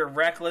Heather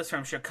Reckless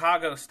from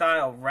Chicago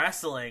Style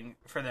Wrestling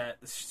for the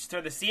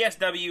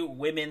CSW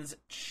Women's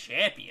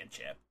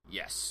Championship.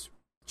 Yes.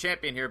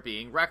 Champion here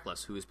being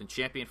Reckless, who has been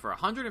champion for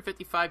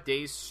 155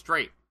 days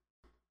straight.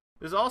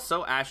 This is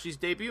also Ashley's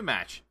debut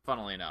match,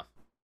 funnily enough.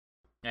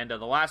 And the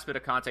last bit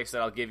of context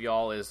that I'll give you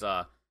all is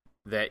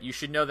that you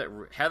should know that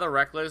Heather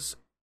Reckless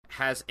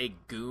has a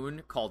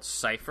goon called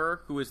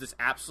Cypher, who is this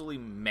absolutely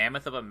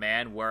mammoth of a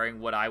man wearing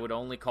what I would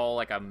only call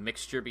like a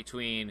mixture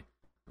between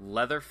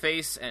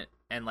Leatherface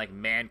and like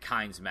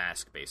Mankind's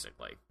mask,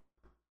 basically.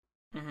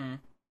 Mm-hmm.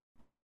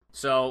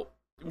 So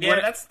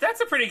yeah,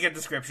 that's a pretty good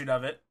description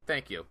of it.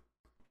 Thank you.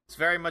 This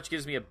very much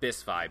gives me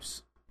Abyss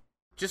vibes.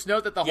 Just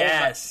note that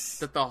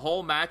the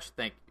whole match.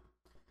 Thank you.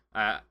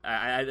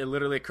 It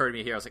literally occurred to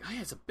me here. I was like, oh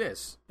yeah, it's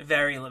Abyss.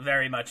 Very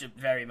much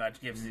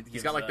gives.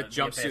 He's got like the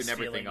jumpsuit and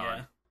everything on.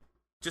 Yeah.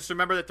 Just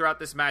remember that throughout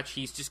this match,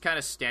 he's just kind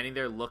of standing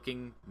there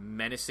looking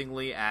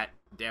menacingly at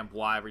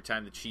D'Amboise every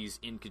time that she's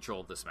in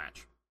control of this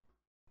match.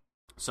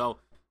 So,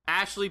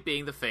 Ashley,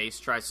 being the face,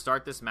 tries to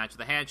start this match with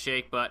a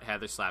handshake, but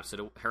Heather slaps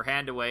her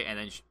hand away and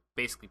then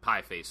basically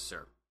pie faces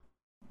her.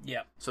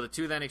 Yep. So the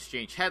two then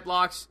exchange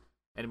headlocks,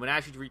 and when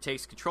Ashley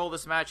retakes control of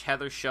this match,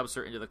 Heather shoves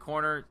her into the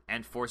corner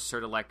and forces her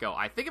to let go.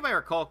 I think if I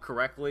recall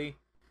correctly,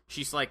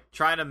 she's like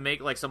trying to make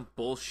like some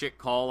bullshit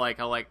call, like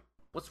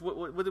what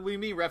do you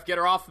mean, ref? Get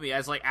her off of me!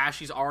 As like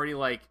Ashley's already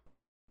like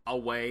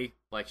away,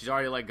 like she's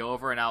already let go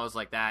of her, and I was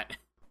like, that's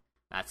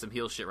some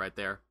heel shit right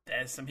there.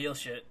 That's some heel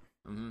shit.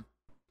 Mm-hmm.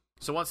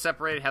 So once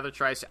separated, Heather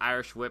tries to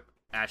Irish whip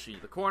Ashley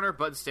to the corner,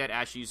 but instead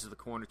Ashley uses the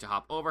corner to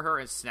hop over her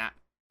and snap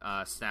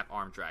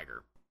arm drag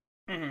her.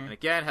 Mm-hmm. And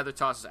again, Heather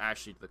tosses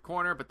Ashley to the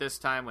corner, but this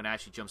time when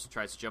Ashley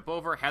tries to jump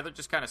over, Heather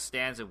just kind of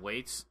stands and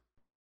waits,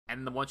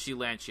 and then once she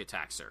lands, she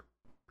attacks her.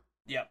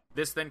 Yep.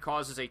 This then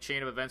causes a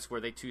chain of events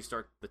where the two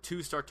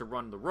start to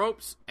run the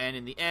ropes, and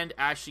in the end,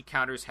 Ashley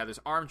counters Heather's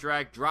arm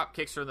drag, drop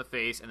kicks her in the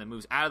face, and then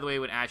moves out of the way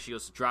when Ashley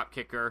goes to drop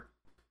kick her.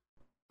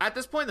 At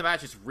this point in the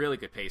match, it's really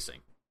good pacing.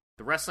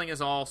 The wrestling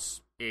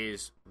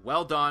is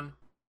well done,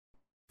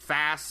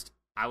 fast.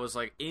 I was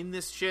like in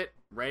this shit,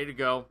 ready to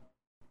go.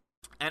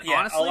 And yeah,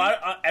 honestly,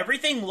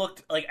 everything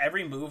looked like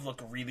every move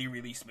looked really,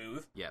 really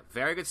smooth. Yeah,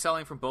 very good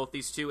selling from both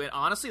these two. And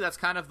honestly, that's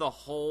kind of the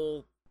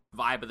whole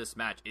vibe of this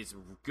match. It's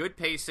good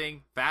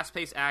pacing,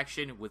 fast-paced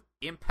action with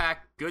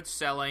impact, good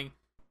selling,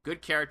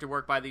 good character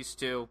work by these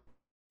two.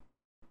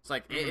 It's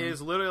like it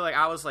is literally like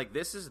I was like,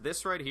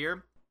 this right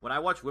here. When I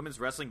watch women's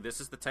wrestling, this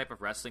is the type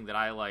of wrestling that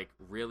I like.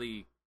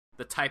 Really,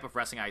 the type of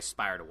wrestling I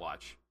aspire to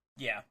watch.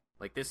 Yeah.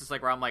 Like, this is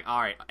like where I'm like, all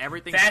right,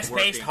 everything's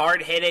fast-paced,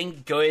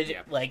 hard-hitting, good.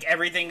 Yeah. Like,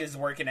 everything is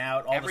working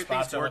out. All the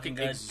spots are working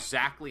good.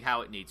 Exactly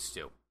how it needs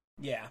to.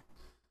 Yeah.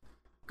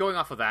 Going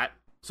off of that,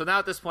 so now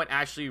at this point,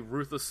 Ashley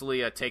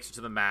ruthlessly takes her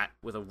to the mat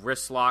with a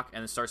wrist lock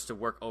and then starts to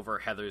work over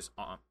Heather's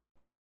arm.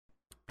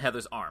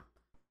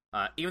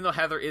 Even though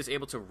Heather is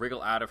able to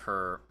wriggle out of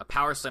a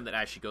power slam that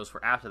Ashley goes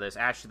for after this,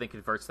 Ashley then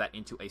converts that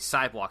into a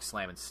sidewalk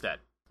slam instead,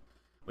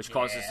 which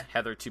causes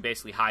Heather to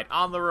basically hide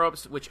on the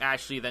ropes, which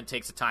Ashley then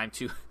takes the time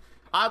to,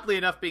 oddly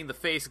enough, being the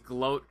face,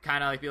 gloat,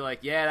 kind of like be like,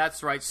 yeah,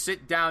 that's right,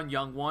 sit down,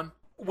 young one.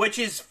 Which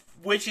is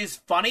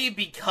funny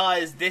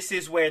because this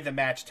is where the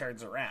match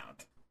turns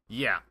around.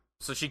 Yeah.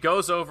 So she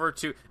goes over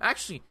to...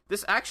 Actually,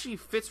 this actually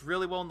fits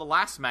really well in the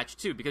last match,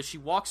 too, because she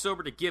walks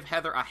over to give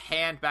Heather a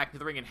hand back into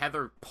the ring, and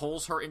Heather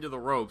pulls her into the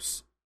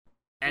ropes.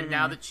 And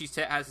now that she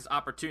has this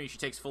opportunity, she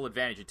takes full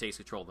advantage and takes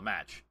control of the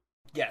match.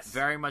 Yes.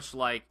 Very much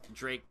like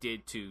Drake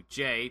did to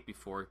Jay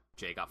before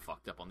Jay got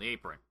fucked up on the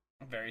apron.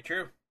 Very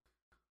true.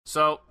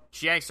 So,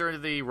 she yanks her into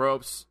the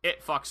ropes.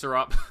 It fucks her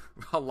up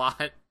a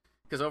lot,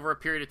 because over a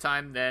period of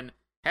time, then...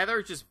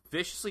 Heather just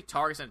viciously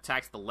targets and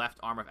attacks the left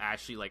arm of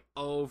Ashley, like,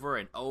 over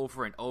and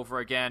over and over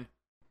again.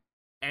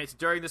 And it's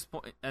during this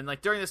point, and like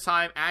during this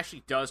time,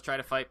 Ashley does try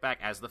to fight back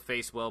as the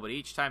face will, but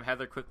each time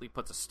Heather quickly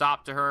puts a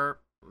stop to her.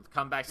 With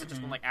comebacks such as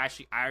when like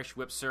Ashley Irish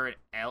whips her,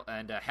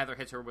 and Heather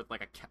hits her with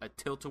like a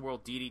tilt-a-whirl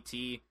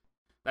DDT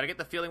that I get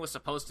the feeling was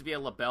supposed to be a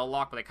label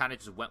lock, but they kind of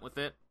just went with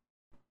it.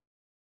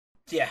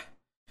 Yeah.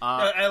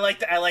 I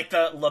like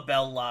the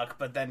label lock,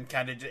 but then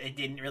kind of it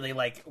didn't really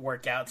like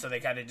work out, so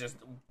they kind of just.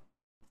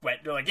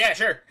 They're like, yeah,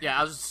 sure. Yeah,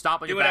 I'll just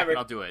stop on your back and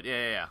I'll do it.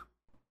 Yeah.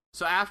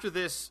 So after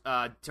this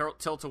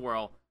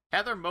tilt-a-whirl,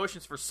 Heather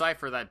motions for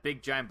Cypher, that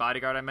big giant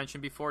bodyguard I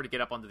mentioned before, to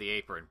get up onto the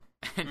apron.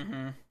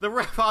 And the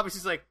ref obviously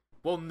is like,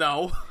 well,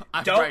 no,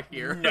 right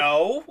here.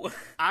 No.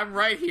 I'm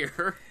right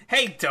here.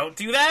 Hey, don't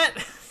do that.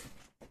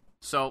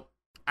 So,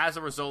 as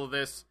a result of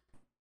this,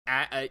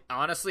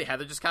 honestly,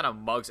 Heather just kind of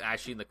mugs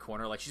Ashley in the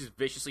corner. Like, she just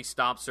viciously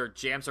stomps her,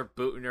 jams her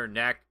boot in her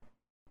neck.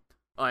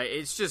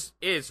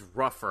 It's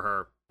rough for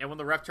her. And when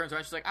the ref turns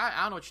around, she's like,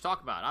 I don't know what you're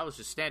talking about. I was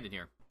just standing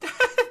here.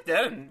 I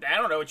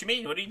don't know what you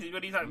mean. What are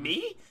you talking?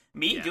 Me?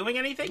 Me doing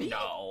anything?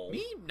 No.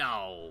 Me?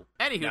 No.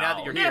 Anywho, now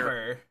that you're never.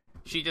 Here,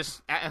 she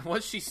just,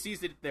 once she sees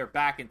that they're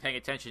back and paying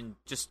attention,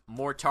 just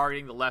more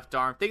targeting the left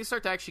arm. Things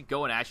start to actually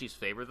go in Ashley's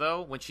favor,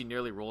 though, when she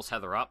nearly rolls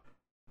Heather up.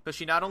 Because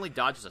she not only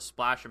dodges a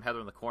splash from Heather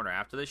in the corner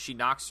after this, she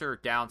knocks her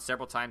down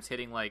several times,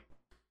 hitting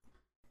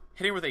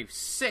her with a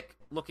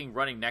sick-looking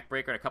running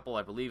neckbreaker and a couple,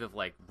 I believe, of,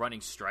 running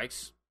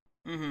strikes.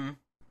 Mm-hmm.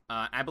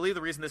 I believe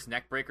the reason this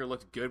neckbreaker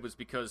looked good was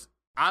because,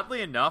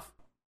 oddly enough,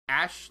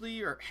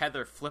 Ashley or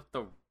Heather flipped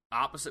the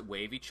opposite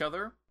way of each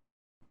other.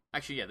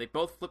 Actually, yeah, they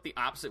both flipped the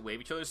opposite way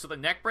of each other, so the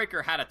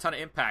neckbreaker had a ton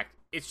of impact.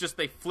 It's just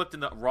they flipped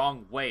in the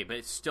wrong way, but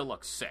it still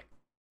looks sick.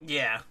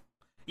 Yeah.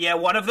 Yeah,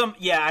 one of them,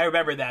 I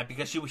remember that,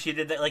 because she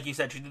did that, like you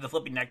said, she did the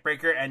flipping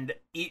neckbreaker, and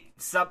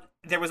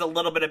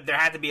there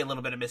had to be a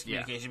little bit of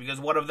miscommunication, because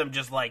one of them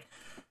just,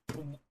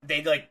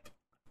 they,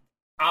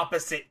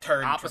 opposite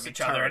turned from each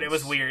other, and it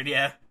was weird,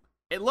 yeah.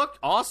 It looked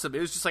awesome. It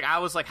was just I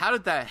was like, how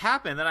did that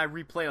happen? And then I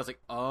replayed. I was like,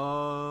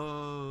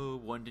 oh,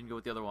 one didn't go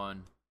with the other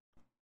one.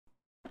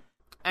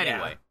 Anyway.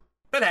 Yeah.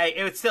 But hey,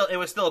 it was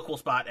still a cool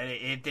spot, and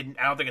it didn't.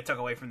 I don't think it took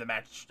away from the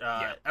match.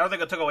 I don't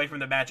think it took away from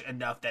the match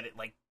enough that it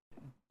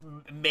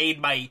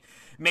made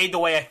the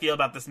way I feel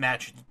about this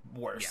match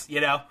worse. Yeah.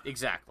 You know?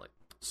 Exactly.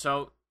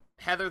 So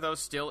Heather though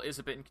still is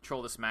a bit in control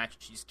of this match.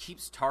 She just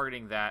keeps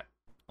targeting that.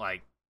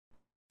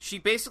 She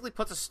basically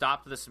puts a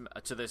stop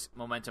to this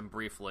momentum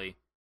briefly.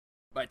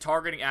 By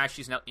targeting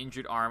Ashley's now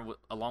injured arm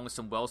along with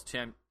some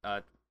well-timed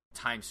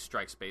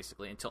strikes,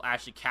 basically, until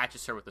Ashley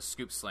catches her with a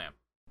scoop slam.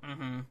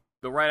 Mm-hmm.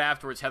 But right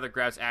afterwards, Heather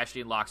grabs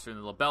Ashley and locks her in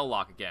the label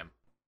lock again.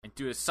 And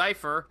due to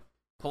Cypher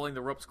pulling the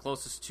ropes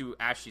closest to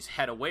Ashley's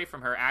head away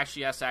from her,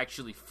 Ashley has to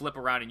actually flip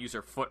around and use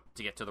her foot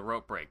to get to the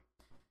rope break.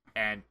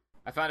 And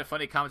I found it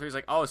funny, commentary's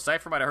like, oh,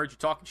 Cypher might have heard you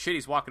talking shit,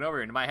 he's walking over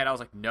here. And in my head, I was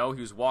like, no,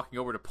 he was walking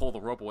over to pull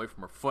the rope away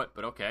from her foot,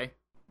 but okay.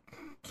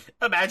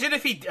 Imagine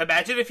if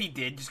he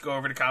did just go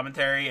over to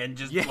commentary and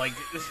just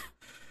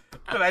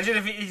imagine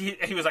if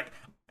he was like,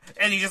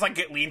 and he just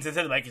leans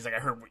into the mic. He's like, I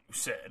heard what you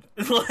said.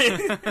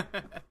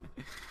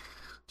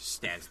 Just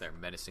stands there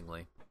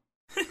menacingly.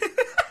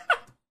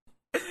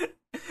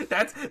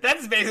 That's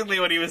basically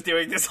what he was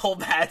doing this whole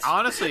match.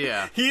 Honestly,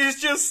 yeah.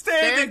 He's just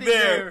standing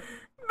there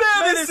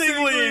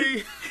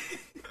menacingly.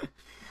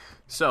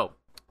 So,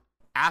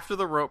 after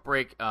the rope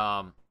break,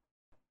 oh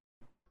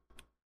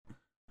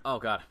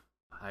god.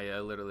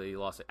 I literally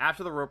lost it.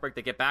 After the rope break,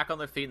 they get back on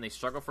their feet and they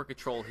struggle for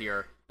control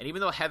here. And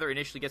even though Heather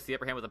initially gets the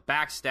upper hand with a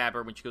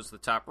backstabber when she goes to the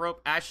top rope,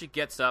 Ashley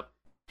gets up,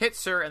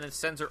 hits her, and then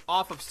sends her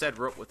off of said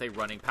rope with a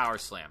running power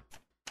slam.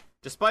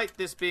 Despite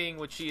this being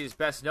what she is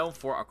best known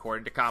for,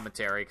 according to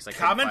commentary.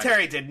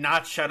 Commentary did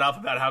not shut up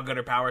about how good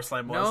her power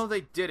slam was. No,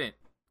 they didn't.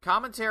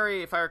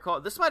 Commentary, if I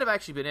recall, this might have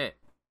actually been it.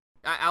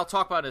 I'll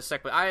talk about it in a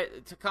sec, but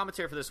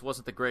commentary for this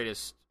wasn't the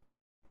greatest.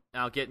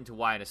 I'll get into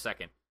why in a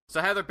second. So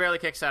Heather barely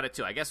kicks out at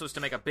 2. I guess it was to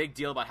make a big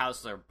deal about how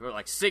it's their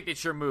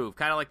signature move,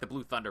 kind of like the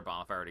Blue Thunder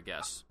Bomb, if I were to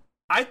guess.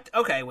 I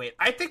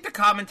think the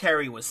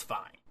commentary was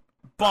fine,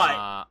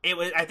 But it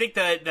was. I think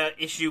the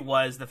issue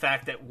was the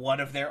fact that one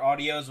of their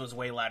audios was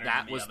way louder.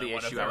 That than was the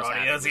one issue of I was their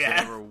having. audios.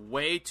 Yeah, They were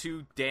way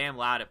too damn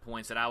loud at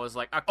points, and I was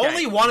like, okay.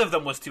 only one of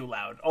them was too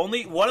loud.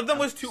 Only one of them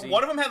was too. See,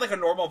 one of them had like a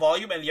normal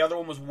volume, and the other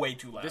one was way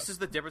too loud. This is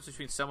the difference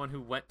between someone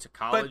who went to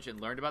college and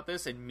learned about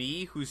this, and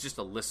me, who's just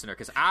a listener,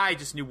 because I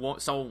just knew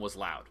someone was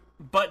loud.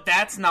 But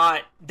that's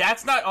not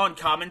on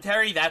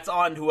commentary. That's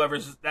on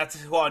whoever's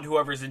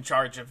in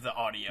charge of the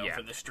audio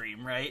for the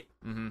stream, right?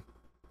 Mm-hmm.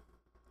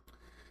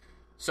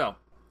 So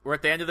we're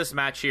at the end of this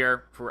match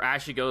here, where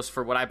Ashley goes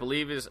for what I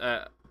believe is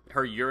her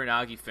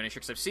Uranagi finisher,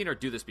 because I've seen her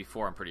do this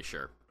before, I'm pretty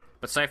sure.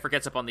 But Cypher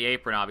gets up on the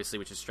apron, obviously,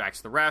 which distracts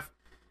the ref.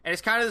 And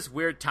it's kind of this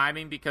weird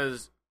timing,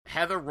 because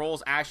Heather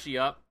rolls Ashley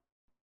up,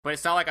 but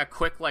it's not like a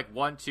quick,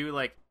 1-2.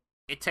 Like,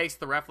 it takes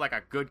the ref,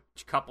 a good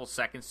couple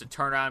seconds to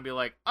turn around and be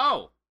like,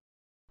 oh,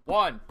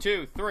 1,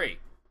 2, 3.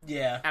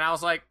 Yeah. And I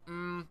was like,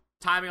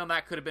 timing on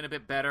that could have been a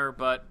bit better,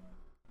 but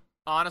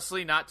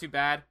honestly, not too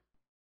bad.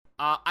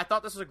 I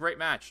thought this was a great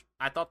match.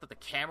 I thought that the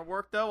camera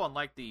work, though,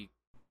 unlike the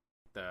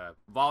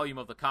volume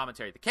of the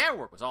commentary, the camera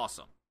work was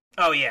awesome.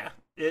 Oh, yeah.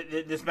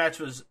 This match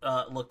was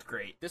looked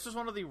great. This was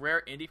one of the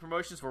rare indie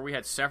promotions where we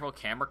had several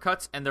camera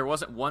cuts, and there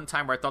wasn't one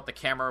time where I thought the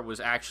camera was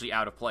actually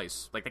out of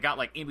place. Like, they got,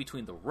 in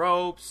between the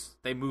ropes,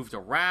 they moved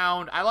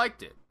around. I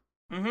liked it.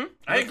 Mm-hmm.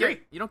 I agree.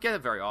 You don't get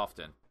it very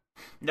often.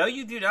 No,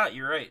 you do not.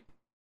 You're right.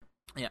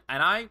 Yeah,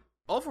 and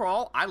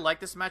overall, I like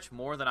this match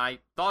more than I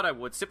thought I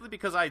would, simply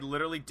because I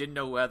literally didn't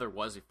know who Heather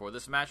was before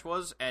this match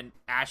was, and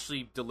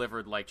Ashley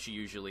delivered like she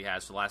usually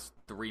has the last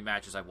 3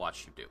 matches I've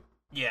watched her do.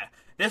 Yeah,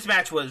 this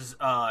match was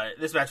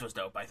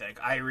dope. I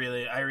think I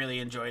really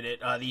enjoyed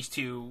it. These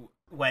two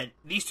went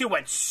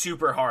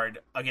super hard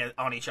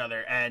on each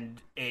other,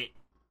 and it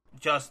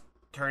just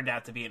turned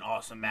out to be an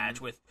awesome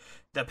match. With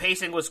the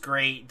pacing was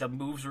great, the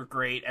moves were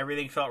great,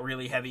 everything felt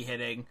really heavy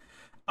hitting.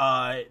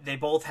 They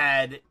both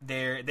had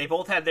their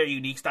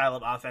unique style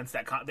of offense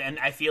and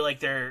I feel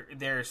like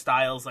their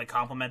styles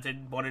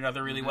complemented one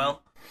another really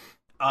well.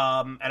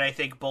 And I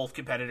think both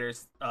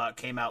competitors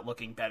came out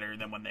looking better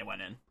than when they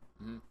went in.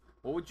 Mm-hmm.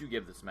 What would you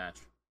give this match?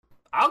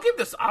 I'm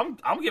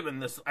giving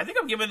this. I think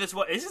I'm giving this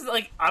one. This is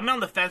I'm on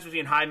the fence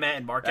between High Met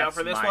and Markout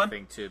for this one.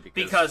 Thing too,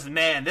 because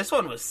man, this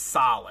one was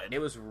solid. It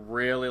was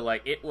really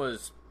it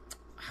was.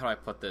 How do I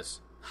put this?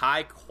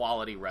 High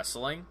quality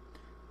wrestling.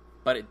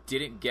 But it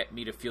didn't get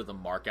me to feel the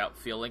Markout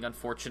feeling,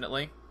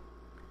 unfortunately.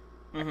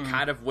 Mm-hmm. I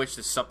kind of wish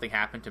that something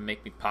happened to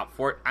make me pop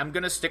for it. I'm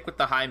going to stick with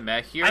the High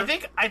Meh here. I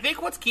think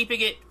what's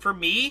keeping it, for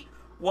me,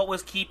 what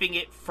was keeping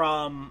it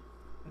from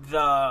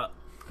the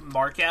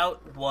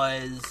Markout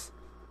was...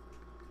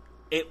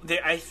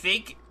 I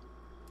think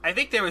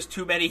there was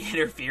too many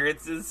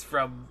interferences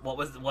from...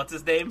 What's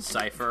his name?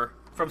 Cypher.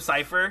 From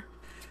Cypher.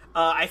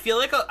 I feel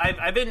like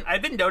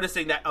I've been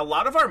noticing that a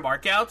lot of our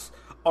Markouts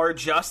are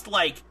just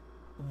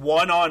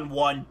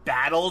one-on-one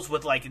battles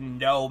with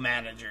no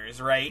managers,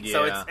 right? Yeah.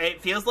 So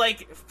it feels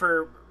like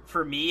for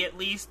me at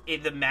least,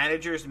 the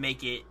managers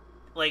make it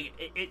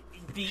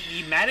the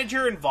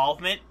manager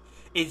involvement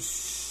is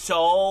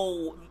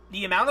so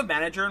the amount of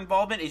manager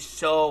involvement is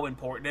so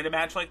important in a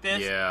match like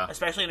this,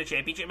 especially in a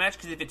championship match,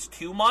 because if it's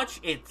too much,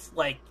 it's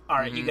all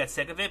right, you get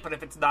sick of it. But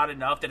if it's not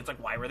enough, then it's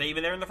why were they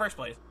even there in the first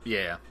place?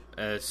 Yeah,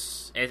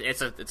 it's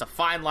a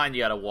fine line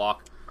you got to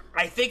walk.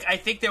 I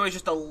think there was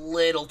just a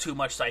little too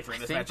much Cypher in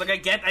this match. I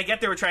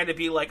get they were trying to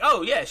be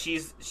oh yeah,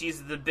 she's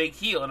the big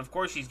heel, and of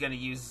course she's going to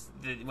use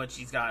what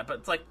she's got.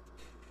 But it's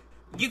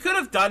you could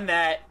have done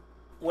that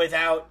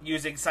without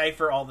using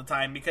Cypher all the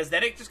time, because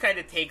then it just kind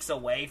of takes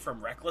away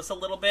from Reckless a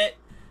little bit.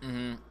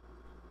 Mm-hmm.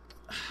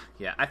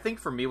 Yeah, I think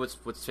for me, what's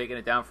taking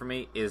it down for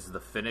me is the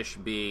finish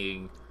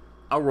being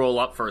a roll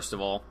up, first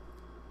of all,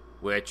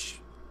 which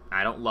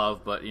I don't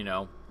love, but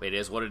it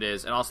is what it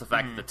is, and also the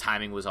fact that the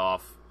timing was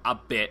off a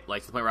bit, to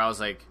the point where I was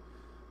that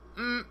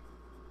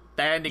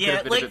ending could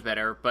have been a bit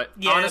better. But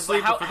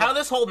honestly, but how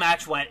this whole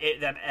match went,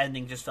 that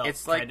ending just felt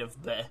kind of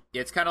bleh.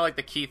 It's kind of like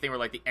the key thing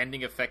where the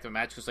ending effect of a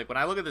match, because when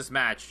I look at this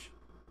match,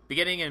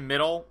 beginning and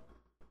middle,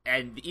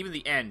 and even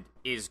the end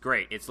is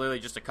great. It's literally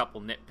just a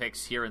couple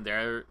nitpicks here and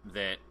there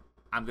that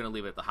I'm going to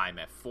leave it at the High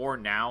Met. For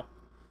now,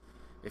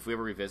 if we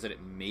ever revisit it,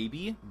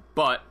 maybe.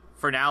 But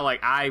for now,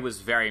 I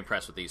was very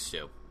impressed with these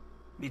two.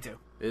 Me too.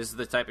 This is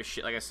the type of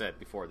shit, like I said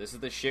before, this is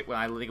the shit when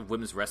I think of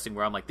women's wrestling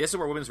where I'm this is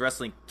where women's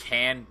wrestling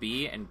can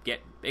be and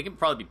get... It can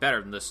probably be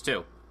better than this,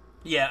 too.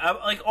 Yeah,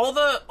 all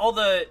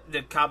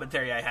the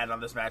commentary I had on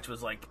this match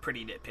was,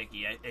 pretty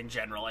nitpicky in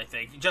general, I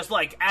think. Just,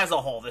 as a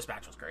whole, this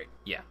match was great.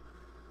 Yeah.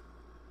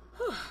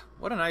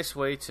 What a nice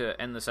way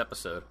to end this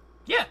episode.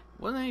 Yeah.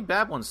 Wasn't any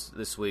bad ones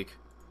this week.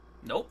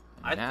 Nope.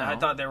 I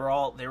thought they were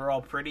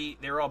all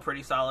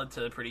pretty solid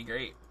to pretty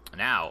great.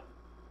 Now,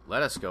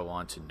 let us go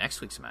on to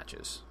next week's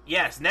matches.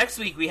 Yes, next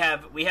week we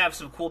have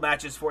some cool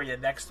matches for you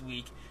next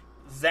week.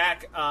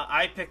 Zach,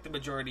 I picked the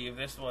majority of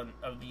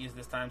these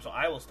this time, so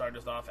I will start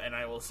us off, and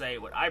I will say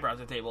what I brought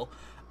to the table.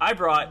 I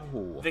brought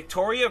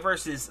Victoria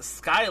versus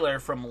Skylar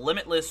from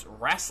Limitless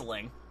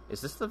Wrestling.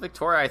 Is this the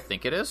Victoria I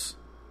think it is?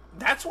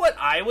 That's what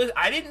I was.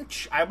 I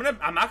didn't. I'm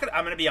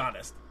gonna be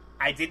honest.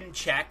 I didn't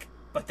check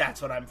but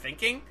that's what I'm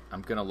thinking.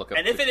 I'm gonna look up.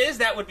 And if it is,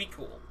 that would be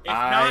cool. If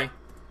not,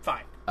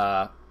 fine.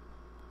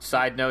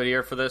 Side note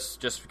here for this,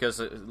 just because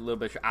a little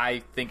bit, I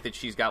think that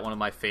she's got one of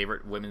my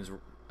favorite women's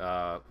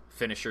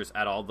finishers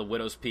at all. The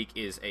Widow's Peak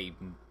is a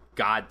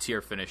god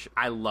tier finish.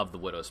 I love the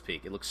Widow's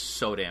Peak. It looks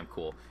so damn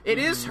cool. It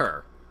is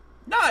her.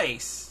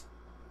 Nice.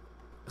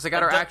 Because I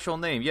got her actual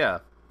name. Yeah.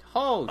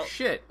 Oh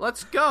shit!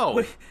 Let's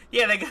go.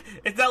 Yeah,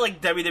 it's not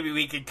like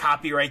WWE can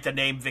copyright the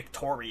name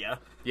Victoria.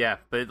 Yeah,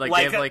 but they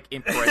have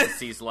in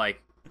parentheses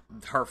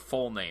her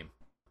full name.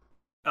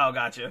 Oh,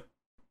 gotcha.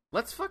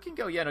 Let's fucking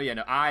go. Yeah,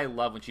 no. I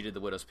love when she did the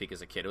Widow's Peak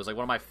as a kid. It was one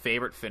of my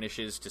favorite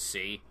finishes to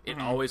see. It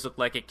always looked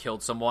like it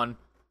killed someone.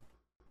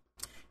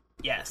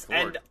 Yes,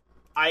 and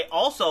I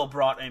also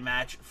brought a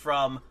match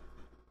from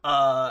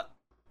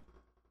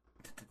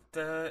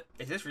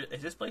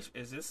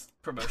is this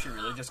promotion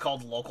really just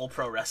called Local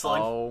Pro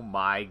Wrestling? Oh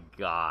my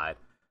god.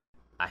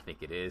 I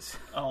think it is.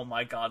 Oh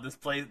my god, this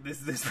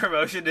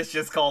promotion is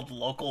just called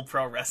Local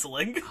Pro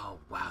Wrestling. Oh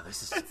wow,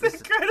 this is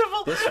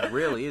incredible. This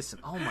really is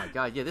oh my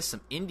god, yeah, this is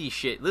some indie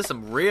shit. This is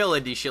some real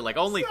indie shit.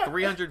 Only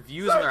 300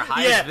 views on their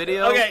highest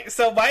video. Okay,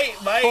 so my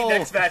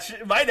next match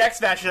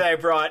that I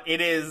brought,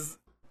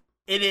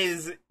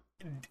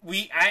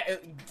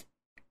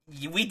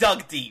 we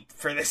dug deep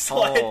for this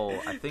one.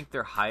 Oh, I think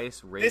their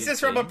highest rated. This is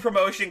from a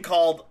promotion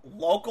called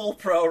Local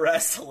Pro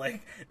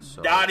Wrestling.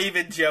 Not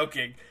even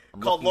joking.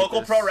 Called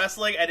Local Pro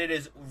Wrestling, and it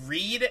is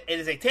Reed. It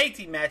is a tag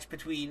team match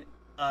between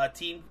a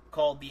team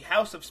called the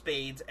House of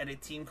Spades and a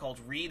team called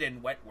Reed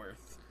and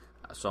Wentworth.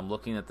 So I'm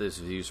looking at these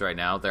views right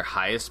now. Their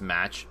highest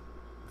match,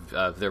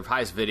 their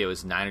highest video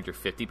is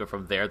 950, but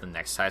from there, the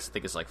next highest I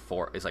think is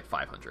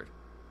 500.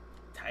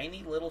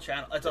 Tiny little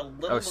channel. It's a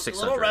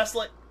little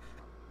wrestling.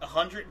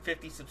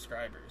 150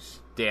 subscribers.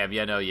 Damn,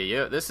 yeah.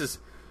 This is,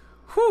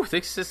 whew,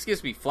 this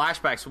gives me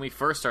flashbacks when we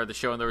first started the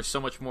show, and there was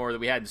so much more that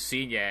we hadn't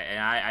seen yet, and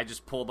I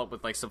just pulled up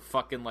with some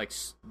fucking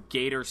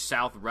Gator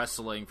South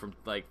Wrestling from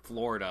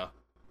Florida,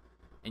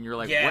 and you're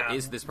like, what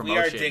is this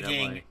promotion? We are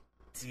digging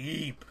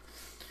deep.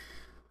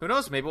 Who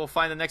knows? Maybe we'll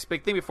find the next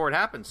big thing before it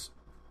happens.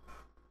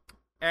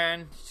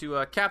 And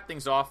to cap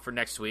things off for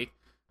next week,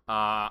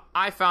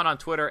 I found on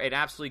Twitter an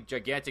absolutely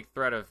gigantic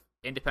thread of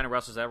independent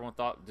wrestlers that everyone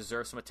thought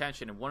deserved some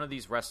attention, and one of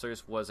these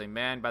wrestlers was a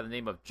man by the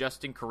name of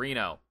Justin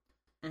Carino.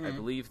 Mm-hmm. I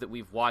believe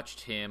we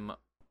watched him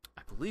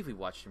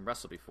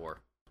wrestle before.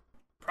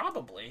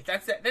 Probably.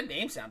 That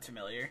name sounds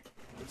familiar.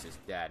 It's his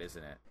dad,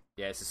 isn't it?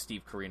 Yeah, it's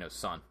Steve Carino's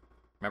son.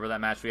 Remember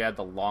that match we had,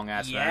 the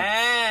long-ass match?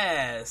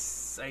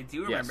 Yes! I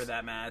do remember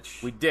that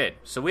match. We did.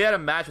 So we had a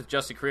match with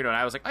Justin Carino, and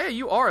I was like, oh yeah,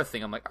 you are a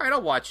thing. I'm like, all right,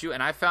 I'll watch you.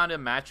 And I found a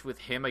match with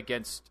him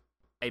against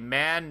a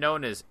man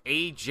known as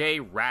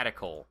AJ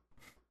Radical.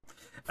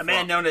 A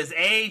man known as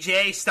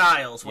AJ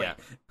Styles. Wait. Yeah.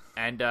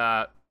 And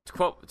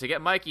to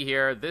get Mikey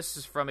here, this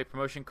is from a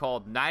promotion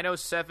called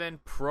 907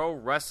 Pro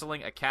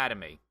Wrestling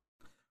Academy.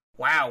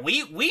 Wow,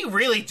 we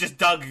really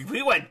just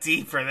we went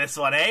deep for this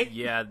one, eh?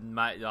 Yeah,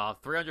 my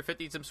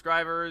 350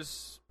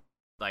 subscribers,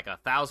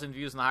 1,000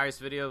 views in the highest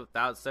video,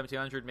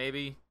 1,700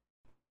 maybe.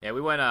 Yeah,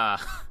 we went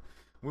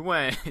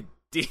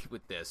deep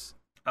with this.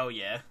 Oh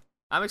yeah.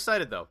 I'm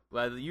excited though.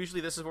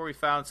 Usually this is where we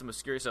found some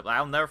obscure stuff.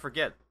 I'll never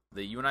forget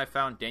that you and I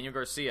found Daniel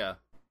Garcia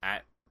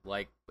at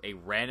a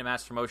random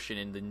ass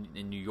promotion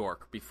in New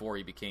York before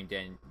he became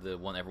the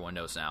one everyone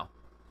knows now.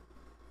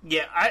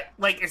 Yeah,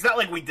 it's not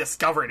like we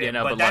discovered it,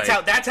 but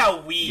that's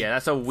how we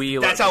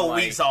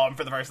saw him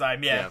for the first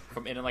time. Yeah,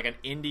 from in an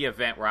indie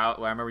event where I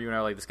remember you and I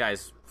were like, this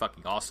guy's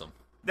fucking awesome.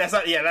 That's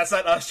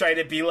not us trying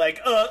to be like,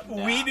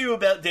 we knew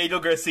about Daniel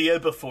Garcia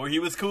before he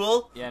was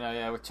cool.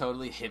 Yeah, we're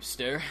totally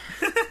hipster.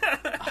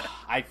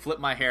 I flip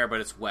my hair,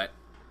 but it's wet.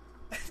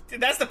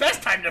 Dude, that's the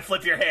best time to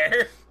flip your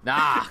hair.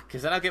 Nah,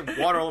 because then I'll get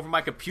water all over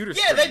my computer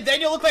screen. Yeah, then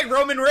you'll look like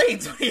Roman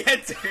Reigns when he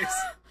enters.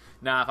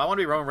 Nah, if I want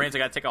to be Roman Reigns, I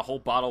gotta take a whole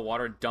bottle of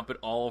water and dump it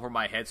all over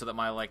my head so that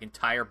my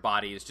entire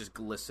body is just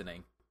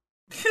glistening.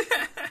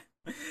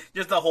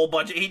 Just a whole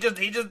bunch.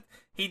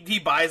 He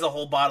buys a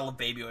whole bottle of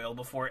baby oil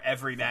before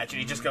every match, and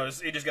he just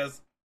pours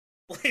that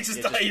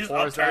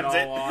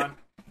all on.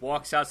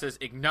 Walks out, says,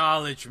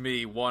 "Acknowledge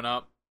me,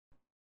 1-Up."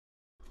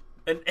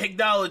 And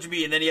acknowledge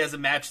me, and then he has a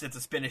match that's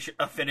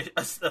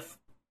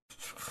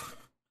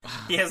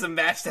he has a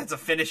match that's a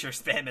finisher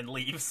spam and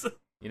leaves.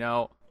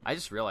 I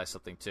just realized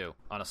something too.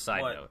 On a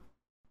side note,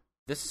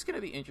 this is going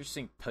to be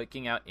interesting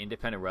picking out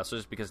independent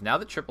wrestlers because now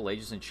that Triple H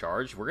is in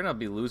charge, we're going to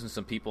be losing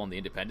some people in the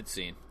independent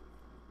scene.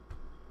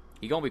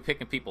 He's going to be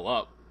picking people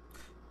up.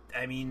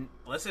 I mean,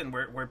 listen,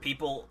 we're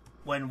people.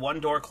 When one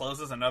door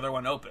closes, another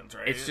one opens,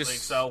 right? It's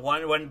just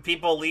when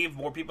people leave,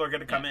 more people are going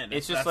to come in.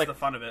 It's just that's the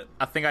fun of it.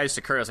 I think I just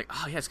occurred. I was like,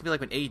 oh yeah, it's going to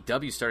be like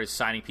when AEW started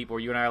signing people. Where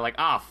you and I are like,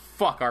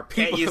 fuck, our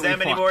people can't use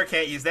them anymore.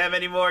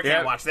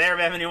 Can't watch them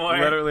anymore.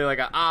 Literally like,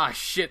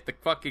 shit, the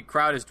fucking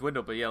crowd has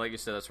dwindled. But yeah, like you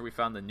said, that's where we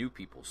found the new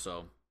people.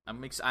 So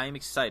I'm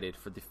excited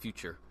for the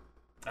future.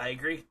 I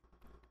agree.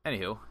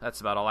 Anywho, that's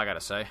about all I got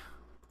to say.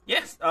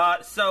 Yes.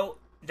 So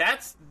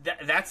that's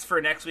for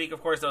next week.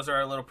 Of course, those are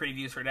our little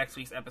previews for next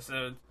week's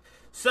episode.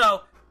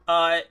 So,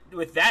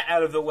 with that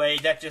out of the way,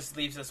 that just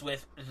leaves us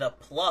with the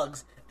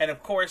plugs. And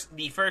of course,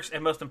 the first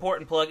and most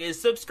important plug is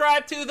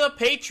subscribe to the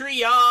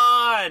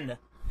Patreon.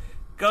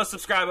 Go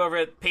subscribe over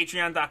at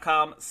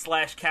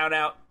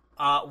patreon.com/countout,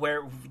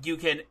 where you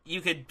could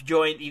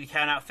join the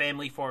Countout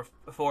family for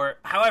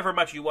however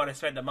much you want to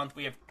spend a month.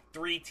 We have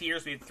 3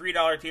 tiers. We have the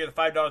 $3 tier, the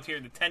 $5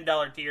 tier, the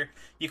 $10 tier.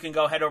 You can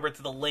go head over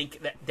to the link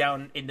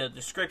down in the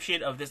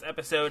description of this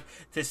episode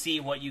to see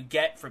what you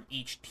get from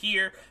each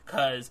tier,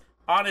 because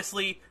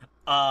honestly,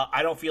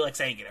 I don't feel like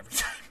saying it every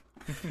time.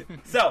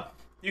 So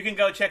you can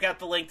go check out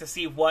the link to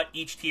see what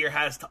each tier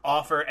has to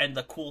offer and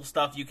the cool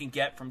stuff you can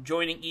get from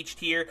joining each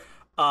tier.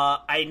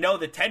 I know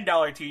the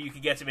 $10 tier you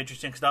can get some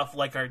interesting stuff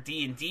like our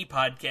D&D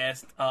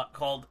podcast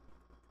called,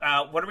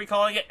 what are we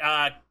calling it?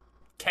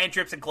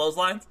 Cantrips and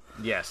Clotheslines?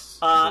 Yes,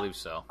 I believe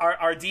so.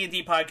 Our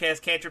D&D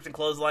podcast, Cantrips and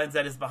Clotheslines,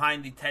 that is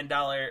behind the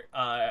 $10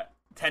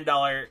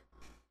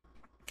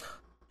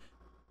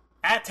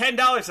 at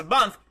 $10 a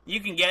month,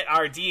 you can get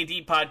our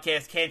D&D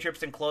podcast,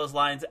 Cantrips and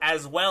Clotheslines,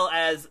 as well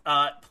as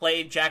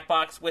play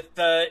Jackbox with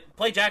the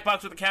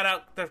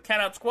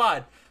Countout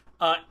Squad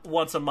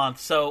once a month.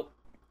 So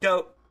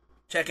go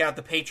check out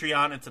the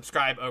Patreon and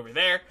subscribe over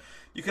there.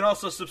 You can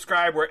also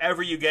subscribe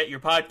wherever you get your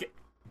podcast.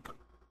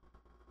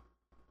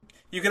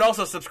 You can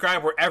also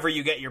subscribe wherever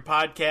you get your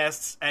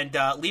podcasts, and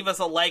leave us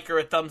a like or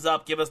a thumbs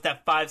up. Give us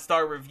that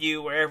 5-star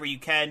review wherever you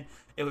can.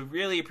 It would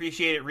really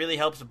appreciate it. It really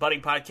helps a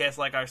budding podcast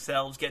like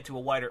ourselves get to a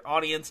wider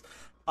audience.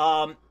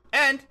 And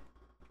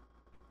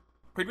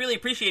we'd really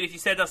appreciate it if you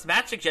send us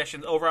match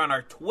suggestions over on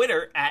our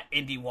Twitter at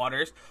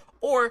IndieWaters,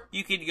 or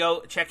you could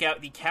go check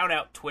out the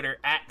Countout Twitter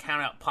at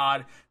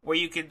CountOutPod, where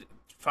you can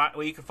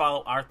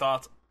follow our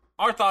thoughts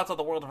on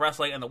the world of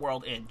wrestling and the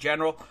world in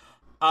general.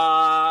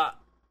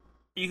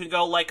 You can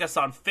go like us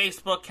on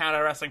Facebook,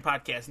 Countout Wrestling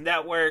Podcast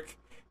Network.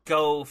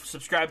 Go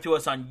subscribe to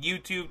us on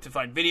YouTube to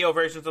find video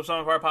versions of some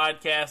of our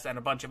podcasts and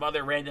a bunch of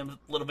other random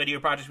little video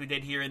projects we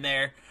did here and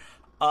there.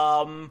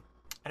 And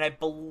I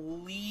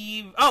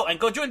believe... Oh, and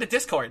go join the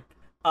Discord.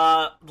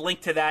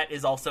 Link to that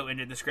is also in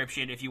the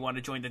description if you want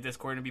to join the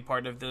Discord and be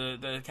part of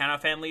the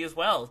Countout family as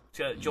well.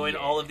 To join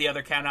all of the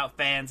other Countout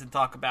fans and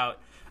talk about...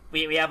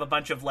 We have a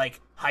bunch of,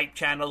 like, hype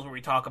channels where we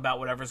talk about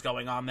whatever's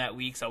going on that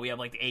week. So we have,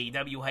 like, the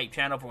AEW hype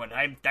channel for when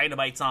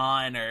Dynamite's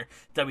on, or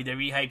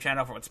WWE hype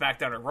channel for when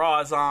SmackDown or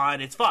Raw is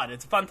on. It's fun.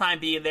 It's a fun time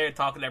being there,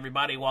 talking to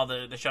everybody while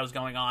the show's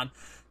going on.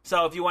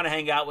 So if you want to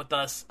hang out with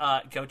us,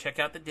 go check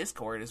out the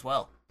Discord as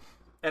well.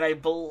 And I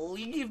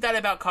believe that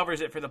about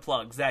covers it for the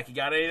plug. Zach, you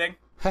got anything?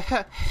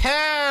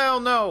 Hell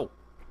no!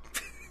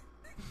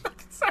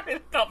 Sorry,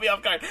 that caught me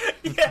off guard.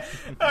 Yeah,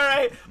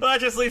 alright. Well,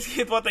 that just leaves me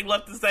with one thing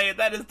left to say, and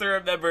that is to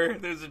remember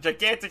there's a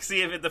gigantic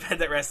sea of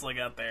independent wrestling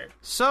out there.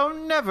 So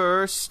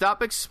never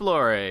stop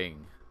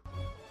exploring.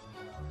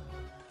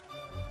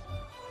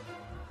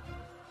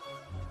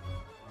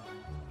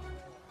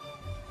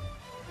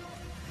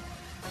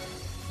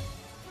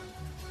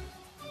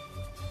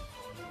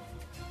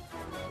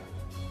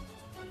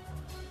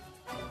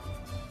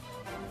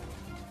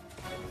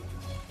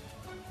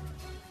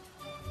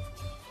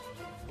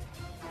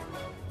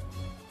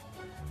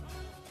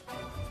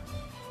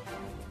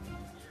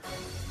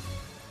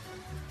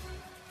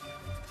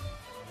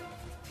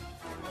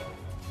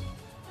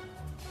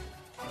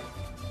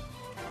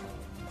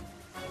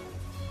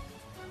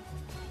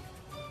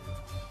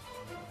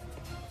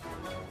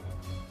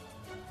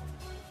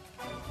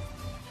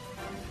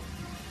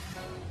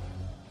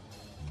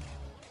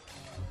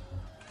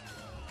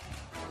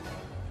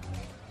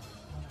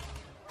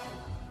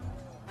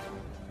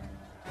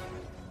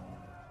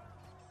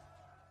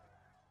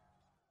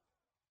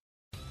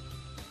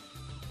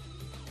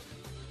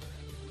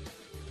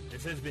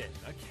 This has been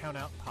a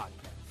Countout Podcast.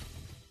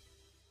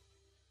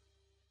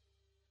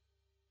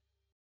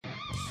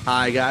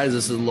 Hi, guys.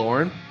 This is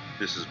Lauren.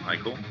 This is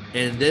Michael.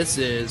 And this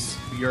is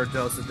Your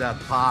Dose of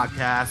Death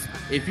podcast.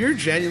 If you're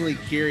genuinely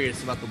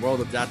curious about the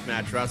world of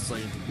deathmatch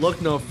wrestling,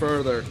 look no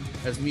further,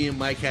 as me and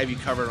Mike have you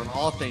covered on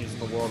all things in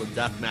the world of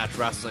deathmatch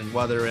wrestling,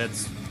 whether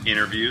it's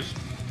Interviews,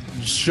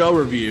 show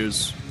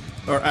reviews,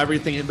 or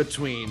everything in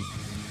between.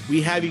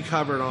 We have you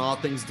covered on all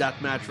things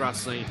deathmatch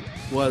wrestling,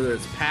 whether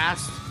it's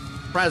past,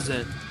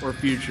 present, or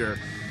future.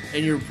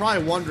 And you're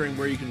probably wondering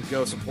where you can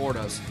go support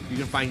us. You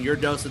can find Your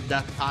Dose of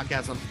Death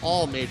podcast on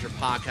all major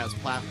podcast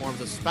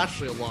platforms,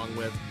 especially along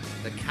with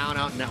the Count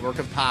Out network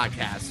of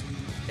podcasts.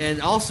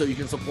 And also, you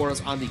can support us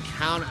on the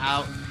Count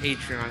Out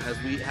Patreon,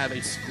 as we have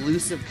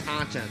exclusive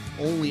content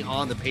only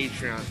on the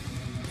Patreon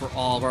for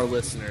all of our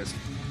listeners.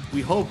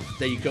 We hope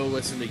that you go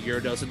listen to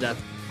Your Dose of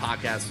Death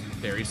podcast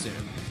very soon.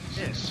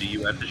 and see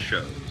you at the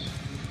shows.